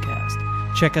podcast.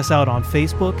 Check us out on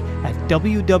Facebook at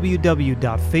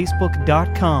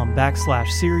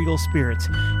www.facebook.com/Serial Spirits.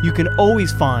 You can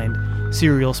always find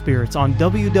Serial Spirits on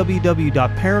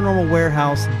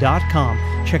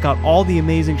www.paranormalwarehouse.com. Check out all the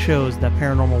amazing shows that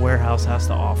Paranormal Warehouse has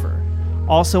to offer.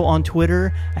 Also on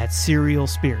Twitter at Serial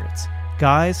Spirits.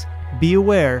 Guys, be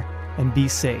aware and be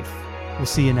safe. We'll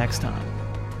see you next time.